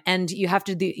time, and you have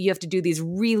to do these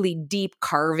really deep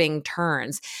carving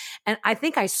turns. And I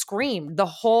think I screamed the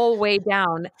whole way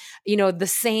down. The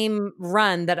same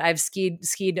run that I've skied,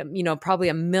 probably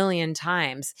a million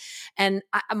times, and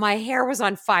my hair was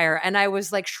on fire, and I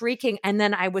was like shrieking, and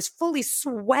then I was fully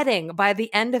sweating by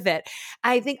the end of it.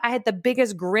 I think I had the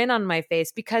biggest grin on my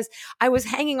face because I was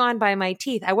hanging on by my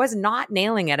teeth. I was not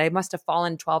nailing it. I must have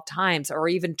fallen 12 times or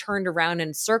even turned around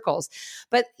in circles.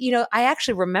 But, I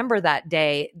actually remember that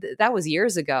day. That was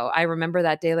years ago. I remember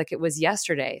that day like it was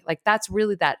yesterday. Like that's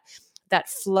really that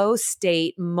flow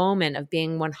state moment of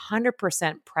being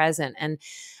 100% present. And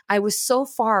I was so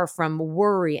far from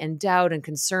worry and doubt and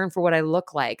concern for what I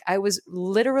look like. I was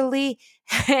literally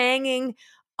hanging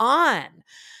on.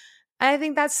 I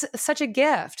think that's such a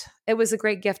gift. It was a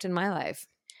great gift in my life.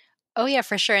 Oh, yeah,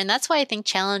 for sure. And that's why I think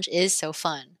challenge is so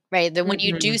fun, right? That when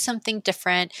you do something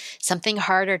different, something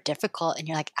hard or difficult, and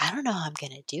you're like, I don't know how I'm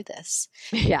going to do this.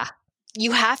 Yeah.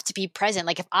 You have to be present.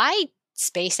 Like if I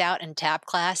space out in tap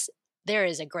class, there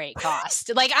is a great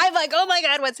cost. Like I'm like, oh my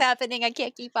God, what's happening? I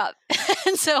can't keep up.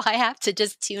 And so I have to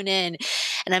just tune in,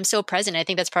 and I'm so present. I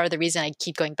think that's part of the reason I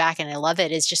keep going back and I love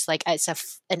it is just like, it's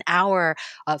an hour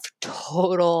of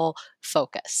total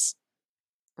focus.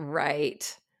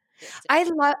 Right.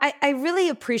 I really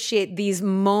appreciate these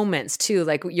moments too,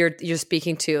 like you're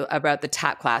speaking to about the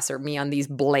tap class or me on these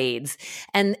blades.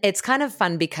 And it's kind of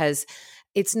fun because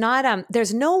it's not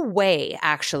there's no way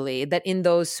actually that in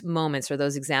those moments or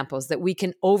those examples that we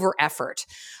can over effort.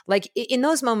 Like in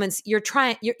those moments you're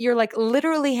like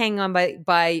literally hanging on by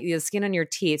the skin on your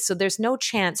teeth. So there's no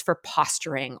chance for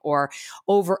posturing or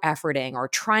over efforting or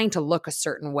trying to look a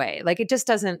certain way. Like it just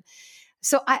doesn't.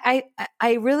 So I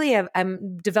really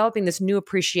I'm developing this new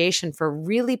appreciation for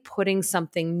really putting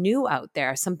something new out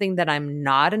there, something that I'm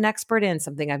not an expert in,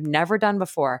 something I've never done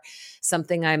before,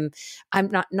 something I'm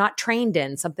not trained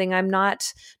in, something I'm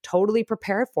not totally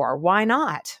prepared for. Why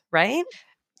not? Right?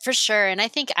 For sure. And I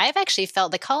think I've actually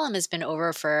felt the column has been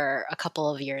over for a couple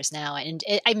of years now. And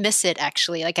I miss it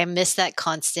actually. Like I miss that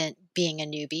constant being a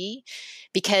newbie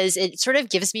because it sort of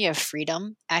gives me a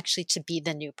freedom actually to be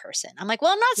the new person. I'm like,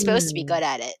 well, I'm not supposed to be good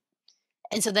at it.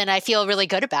 And so then I feel really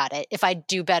good about it if I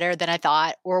do better than I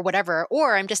thought or whatever,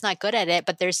 or I'm just not good at it,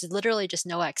 but there's literally just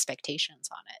no expectations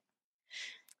on it.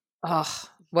 Oh,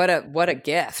 what a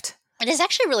gift. It is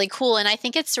actually really cool. And I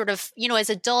think it's sort of, as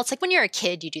adults, like when you're a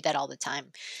kid, you do that all the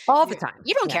time. All the time.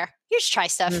 You don't care. You just try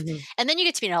stuff. Mm-hmm. And then you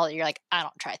get to be an adult, you're like, I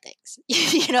don't try things.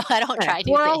 I don't try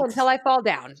new twirl things. Until I fall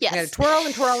down. Yes. I gotta twirl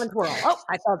and twirl and twirl. Oh,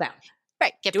 I fell down.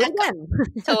 Right. Do it again.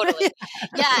 Totally.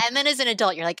 Yeah. And then as an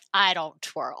adult, you're like, I don't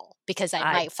twirl because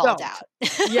I might fall down.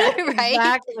 Yeah, right?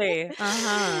 Exactly.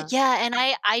 Uh-huh. Yeah. And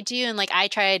I do. And like I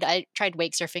tried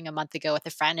wake surfing a month ago with a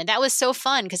friend, and that was so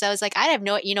fun because I was like, I have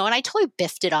no, and I totally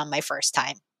biffed it on my first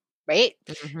time. Right.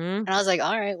 Mm-hmm. And I was like,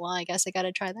 all right, well, I guess I got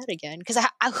to try that again. Because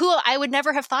I would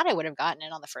never have thought I would have gotten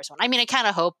it on the first one. I mean, I kind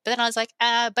of hoped, but then I was like,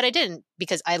 but I didn't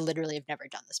because I literally have never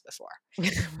done this before.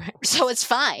 Right. So it's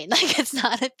fine. Like, it's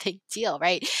not a big deal.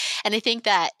 Right. And I think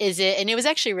that is it. And it was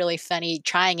actually really funny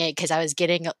trying it because I was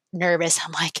getting nervous.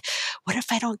 I'm like, what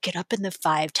if I don't get up in the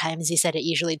 5 times he said it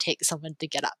usually takes someone to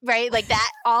get up? Right. Like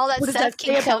that, all that stuff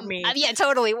can come. Me? Yeah,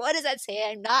 totally. What does that say?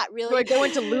 I'm not really. Do I go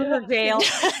into loser jail?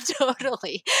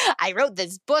 Totally. I wrote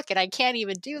this book and I can't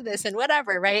even do this and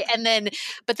whatever. Right. And then,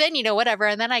 but then, whatever.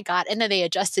 And then and then they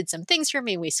adjusted some things for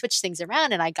me. We switched things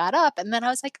around and I got up, and then I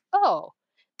was like, oh,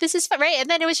 this is fun. Right. And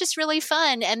then it was just really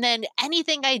fun. And then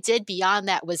anything I did beyond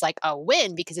that was like a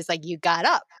win because it's like, you got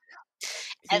up.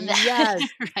 And yes.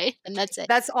 Right. And that's it.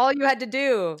 That's all you had to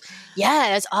do. Yeah.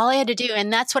 That's all I had to do.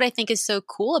 And that's what I think is so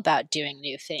cool about doing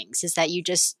new things is that you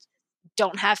just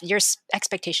don't have, your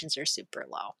expectations are super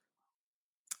low.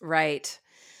 Right.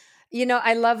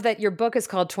 I love that your book is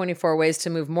called 24 Ways to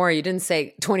Move More. You didn't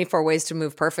say 24 Ways to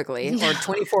Move Perfectly or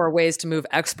 24 Ways to Move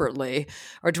Expertly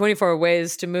or 24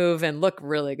 Ways to Move and look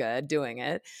really good doing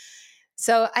it.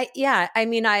 So I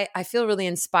mean, I feel really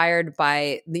inspired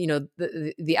by,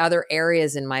 the other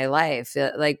areas in my life.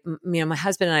 Like, my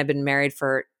husband and I have been married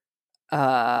for,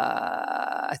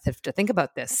 I have to think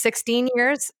about this, 16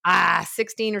 years,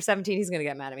 16 or 17. He's going to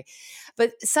get mad at me.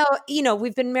 But so,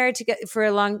 we've been married together for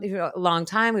a long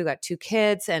time. We've got 2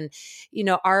 kids, and,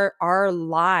 our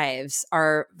lives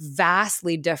are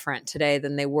vastly different today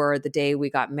than they were the day we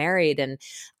got married. And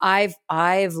I've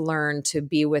learned to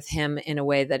be with him in a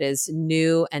way that is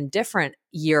new and different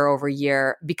year over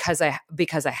year, because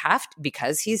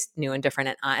because he's new and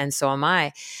different, and so am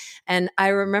I. And I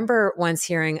remember once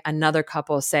hearing another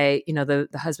couple say, the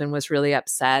husband was really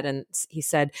upset, and he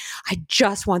said, "I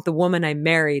just want the woman I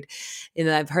married."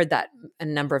 I've heard that a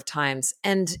number of times.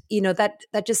 And,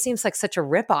 that just seems like such a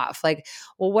ripoff. Like,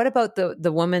 well, what about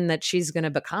the woman that she's going to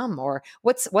become? Or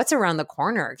what's around the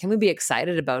corner? Can we be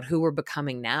excited about who we're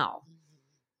becoming now?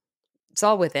 It's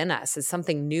all within us. It's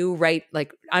something new, right?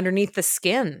 Like underneath the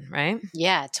skin, right?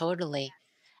 Yeah, totally.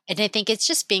 And I think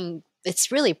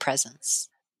it's really presence,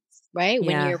 right?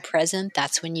 When Yeah. you're present,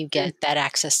 that's when you get that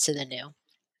access to the new.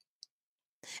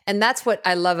 And that's what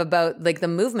I love about like the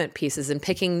movement pieces and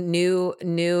picking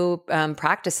new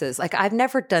practices. Like I've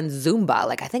never done Zumba.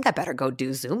 Like I think I better go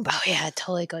do Zumba. Oh yeah,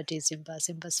 totally go do Zumba.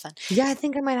 Zumba's fun. Yeah, I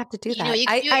think I might have to do that. You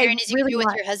can do it, Erin, is you can do it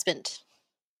with your husband.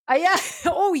 Yeah.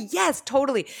 Oh yes,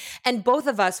 totally. And both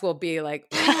of us will be like,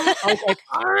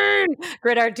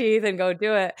 grit our teeth and go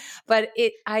do it. But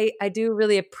I do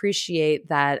really appreciate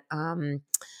that.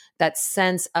 That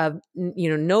sense of,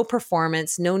 no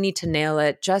performance, no need to nail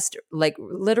it, just like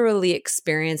literally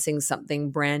experiencing something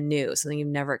brand new, something you've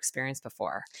never experienced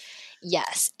before.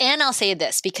 Yes. And I'll say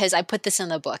this because I put this in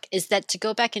the book, is that to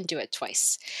go back and do it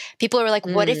twice. People are like,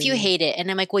 what if you hate it?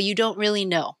 And I'm like, well, you don't really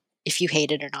know if you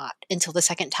hate it or not until the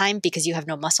second time, because you have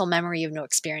no muscle memory, you have no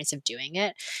experience of doing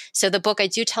it. So the book, I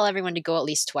do tell everyone to go at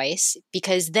least twice,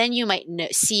 because then you might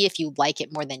see if you like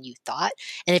it more than you thought.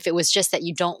 And if it was just that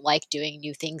you don't like doing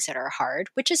new things that are hard,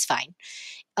 which is fine,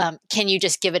 can you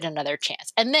just give it another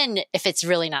chance? And then if it's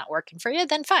really not working for you,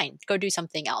 then fine, go do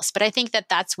something else. But I think that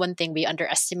that's one thing we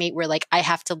underestimate. We're like, I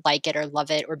have to like it or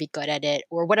love it or be good at it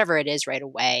or whatever it is right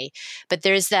away. But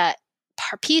there's that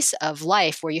piece of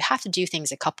life where you have to do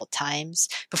things a couple times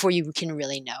before you can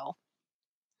really know.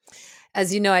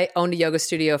 As you know, I owned a yoga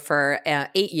studio for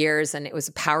 8 years, and it was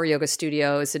a power yoga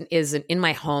studio. Is in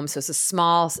my home, so it's a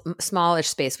smallish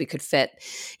space. We could fit,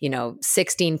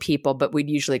 16 people, but we'd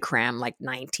usually cram like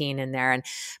 19 in there, and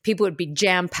people would be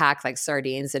jam packed like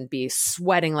sardines and be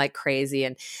sweating like crazy.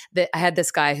 And I had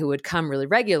this guy who would come really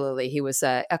regularly. He was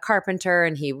a carpenter,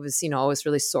 and he was, always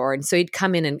really sore, and so he'd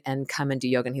come in and come and do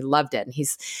yoga, and he loved it. And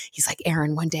he's like,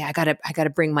 Erin, one day I gotta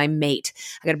bring my mate.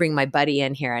 I gotta bring my buddy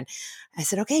in here. And I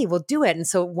said, okay, we'll do it. And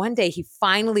so one day he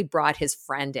finally brought his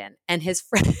friend in, and his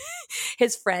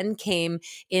friend came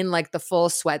in like the full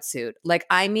sweatsuit. Like,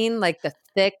 I mean, like the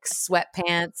thick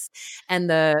sweatpants and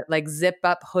the like zip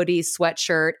up hoodie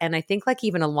sweatshirt. And I think like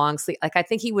even a long sleeve, like I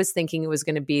think he was thinking it was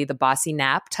going to be the bossy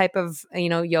nap type of,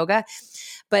 yoga,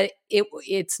 but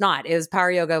it's not. It was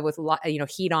power yoga with,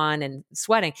 heat on and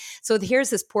sweating. So here's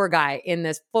this poor guy in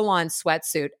this full on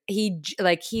sweatsuit.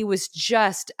 He was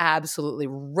just absolutely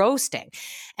roasting.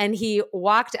 And he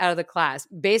walked out of the class,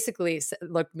 basically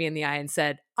looked me in the eye and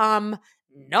said,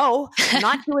 no, I'm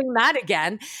not doing that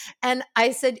again. And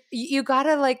I said, you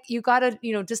gotta,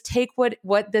 just take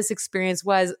what this experience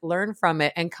was, learn from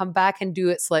it, and come back and do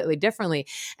it slightly differently.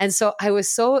 And so I was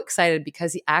so excited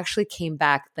because he actually came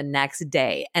back the next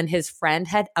day, and his friend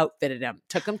had outfitted him,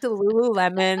 took him to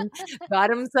Lululemon,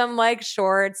 got him some like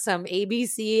shorts, some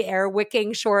ABC air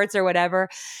wicking shorts or whatever,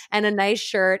 and a nice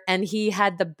shirt. And he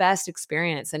had the best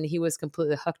experience, and he was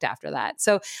completely hooked after that.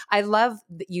 So I love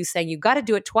you saying you got to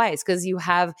do it twice, because you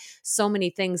have so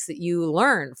many things that you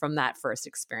learn from that first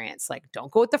experience. Like, don't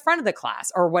go at the front of the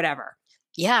class or whatever.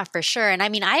 Yeah, for sure. And I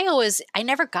mean, I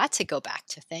never got to go back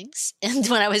to things. And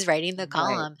when I was writing the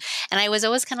column, and I was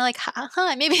always kind of like,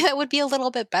 maybe that would be a little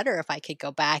bit better if I could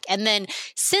go back. And then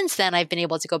since then, I've been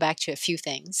able to go back to a few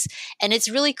things. And it's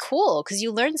really cool because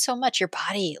you learn so much. Your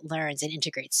body learns and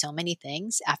integrates so many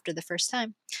things after the first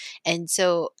time. And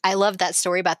so I love that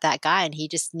story about that guy. And he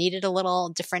just needed a little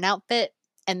different outfit.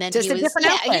 And then he needed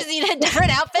a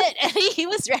different outfit, and he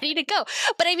was ready to go.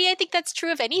 But I mean, I think that's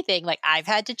true of anything. Like, I've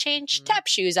had to change tap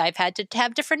shoes. I've had to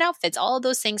have different outfits. All of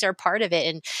those things are part of it.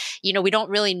 And, we don't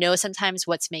really know sometimes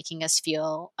what's making us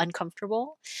feel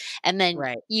uncomfortable. And then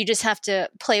you just have to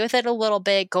play with it a little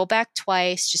bit, go back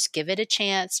twice, just give it a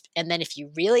chance. And then if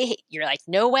you really, you're like,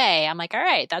 no way. I'm like, all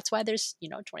right, that's why there's,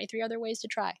 23 other ways to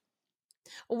try.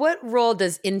 What role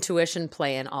does intuition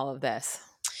play in all of this?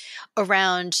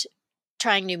 Around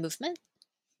Trying new movement.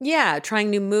 Yeah,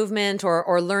 trying new movement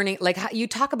or learning. Like you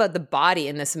talk about the body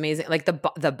in this amazing, like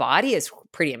the body is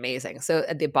pretty amazing. So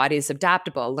the body is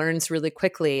adaptable, learns really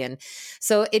quickly, and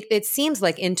so it seems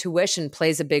like intuition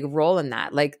plays a big role in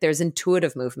that. Like there's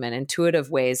intuitive movement,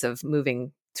 intuitive ways of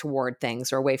moving toward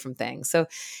things or away from things. So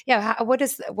yeah,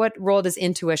 what role does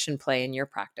intuition play in your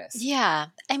practice? Yeah.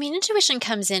 I mean, intuition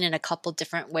comes in a couple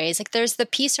different ways. Like there's the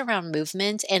piece around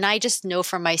movement, and I just know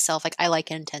for myself, like I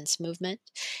like intense movement.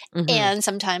 Mm-hmm. And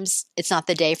sometimes it's not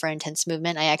the day for intense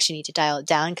movement. I actually need to dial it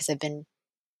down because I've been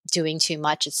doing too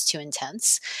much. It's too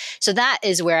intense. So that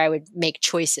is where I would make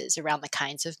choices around the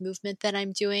kinds of movement that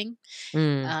I'm doing.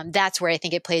 That's where I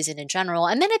think it plays in general.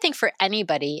 And then I think for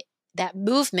anybody, that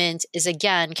movement is,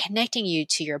 again, connecting you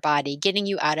to your body, getting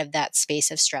you out of that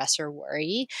space of stress or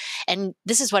worry. And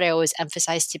this is what I always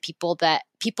emphasize to people, that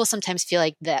people sometimes feel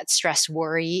like that stress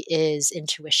worry is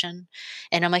intuition.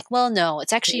 And I'm like, well, no,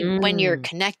 it's actually when you're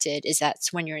connected,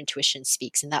 that's when your intuition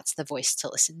speaks, and that's the voice to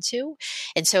listen to.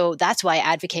 And so that's why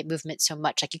I advocate movement so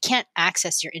much. Like you can't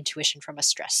access your intuition from a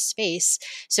stressed space.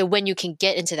 So when you can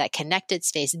get into that connected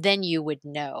space, then you would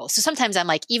know. So sometimes I'm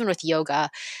like, even with yoga,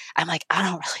 I'm like, I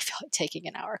don't really feel like taking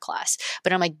an hour class,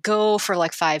 but I'm like, go for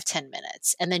like 5-10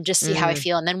 minutes and then just see how I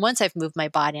feel. And then once I've moved my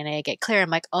body and I get clear, I'm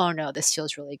like, oh no, this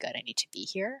feels really good. I need to be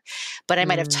here. But I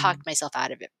might have talked myself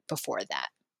out of it before that.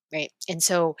 Right. And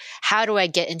so how do I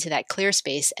get into that clear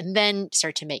space and then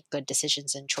start to make good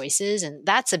decisions and choices? And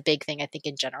that's a big thing, I think,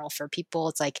 in general for people.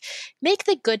 It's like, make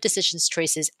the good decisions,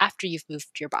 choices after you've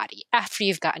moved your body, after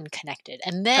you've gotten connected,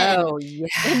 and then,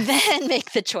 and then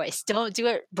make the choice. Don't do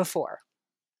it before.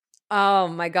 Oh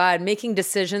my God. Making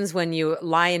decisions when you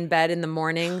lie in bed in the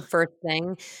morning, first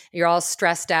thing, you're all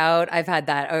stressed out. I've had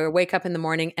that. I wake up in the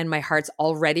morning and my heart's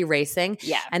already racing.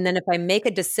 Yeah. And then if I make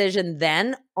a decision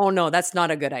then, oh no, that's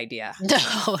not a good idea.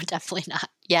 No, definitely not.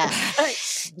 Yeah.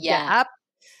 Get up.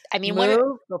 I mean,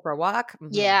 go for a walk. Mm-hmm.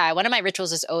 Yeah. One of my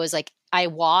rituals is always like, I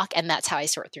walk, and that's how I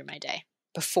sort through my day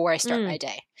before I start my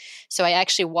day. So I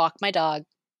actually walk my dog.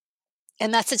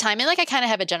 And that's the time. And like, I kind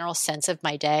of have a general sense of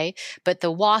my day, but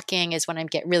the walking is when I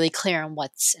get really clear on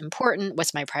what's important,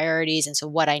 what's my priorities. And so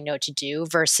what I know to do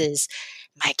versus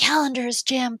my calendar is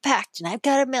jam packed and I've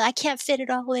got I can't fit it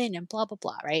all in and blah, blah,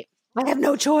 blah. Right. I have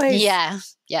no choice. Yeah.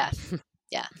 Yeah.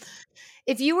 Yeah.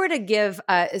 If you were to give,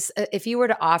 if you were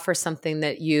to offer something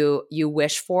that you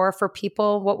wish for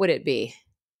people, what would it be?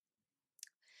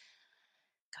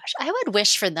 Gosh, I would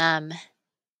wish for them.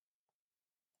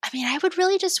 I mean, I would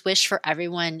really just wish for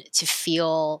everyone to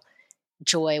feel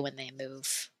joy when they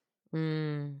move.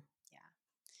 Yeah.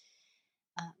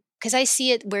 Because I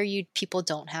see it where people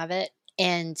don't have it.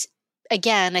 And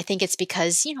again, I think it's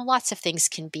because, lots of things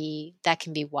can be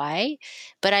why.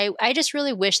 But I just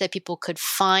really wish that people could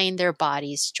find their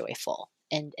bodies joyful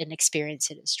and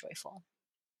experience it as joyful.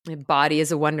 The body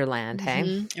is a wonderland,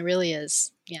 hey? It really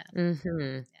is. Yeah.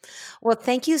 Yeah. Well,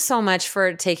 thank you so much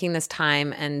for taking this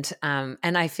time, and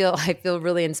I feel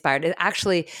really inspired. It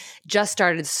actually just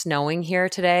started snowing here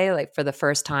today, like for the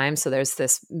first time. So there's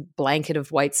this blanket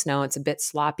of white snow. It's a bit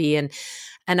sloppy, and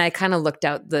I kind of looked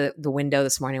out the window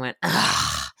this morning and went,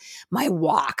 my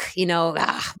walk,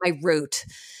 my route.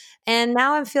 And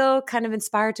now I feel kind of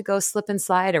inspired to go slip and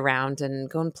slide around and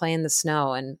go and play in the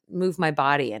snow and move my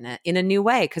body in a new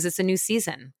way, because it's a new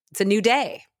season. It's a new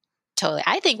day. Totally.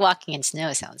 I think walking in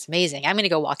snow sounds amazing. I'm going to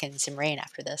go walk in some rain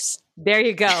after this. There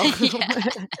you go.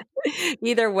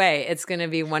 Either way, it's going to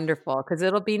be wonderful because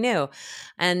it'll be new,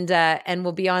 and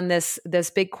we'll be on this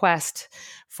big quest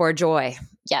for joy.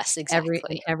 Yes,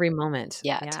 exactly. Every moment.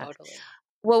 Yeah, totally.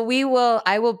 Well,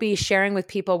 I will be sharing with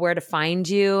people where to find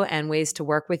you and ways to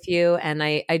work with you. And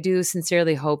I do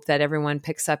sincerely hope that everyone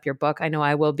picks up your book. I know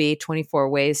I will be, 24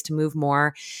 Ways to Move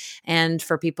More, and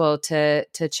for people to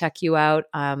check you out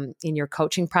in your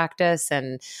coaching practice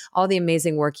and all the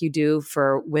amazing work you do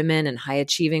for women and high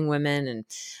achieving women and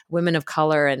women of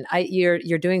color. And you're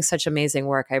doing such amazing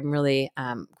work. I'm really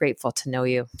grateful to know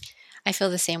you. I feel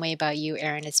the same way about you,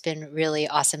 Erin. It's been really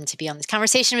awesome to be on this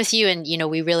conversation with you. And,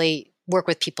 we really work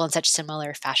with people in such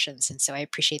similar fashions. And so I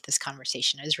appreciate this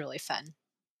conversation. It was really fun.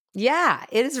 Yeah,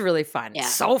 it is really fun. Yeah.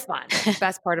 So fun.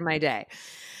 Best part of my day.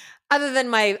 Other than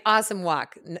my awesome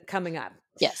walk coming up.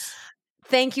 Yes.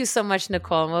 Thank you so much,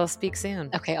 Nicole. And we'll speak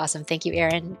soon. Okay, awesome. Thank you,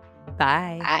 Erin.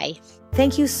 Bye. Bye.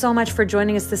 Thank you so much for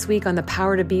joining us this week on the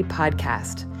Power to Be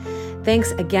podcast.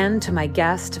 Thanks again to my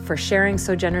guest for sharing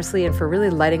so generously and for really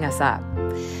lighting us up.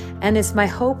 And it's my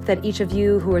hope that each of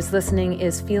you who is listening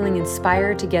is feeling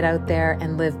inspired to get out there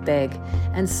and live big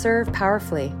and serve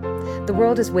powerfully. The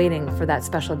world is waiting for that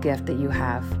special gift that you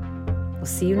have. We'll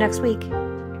see you next week.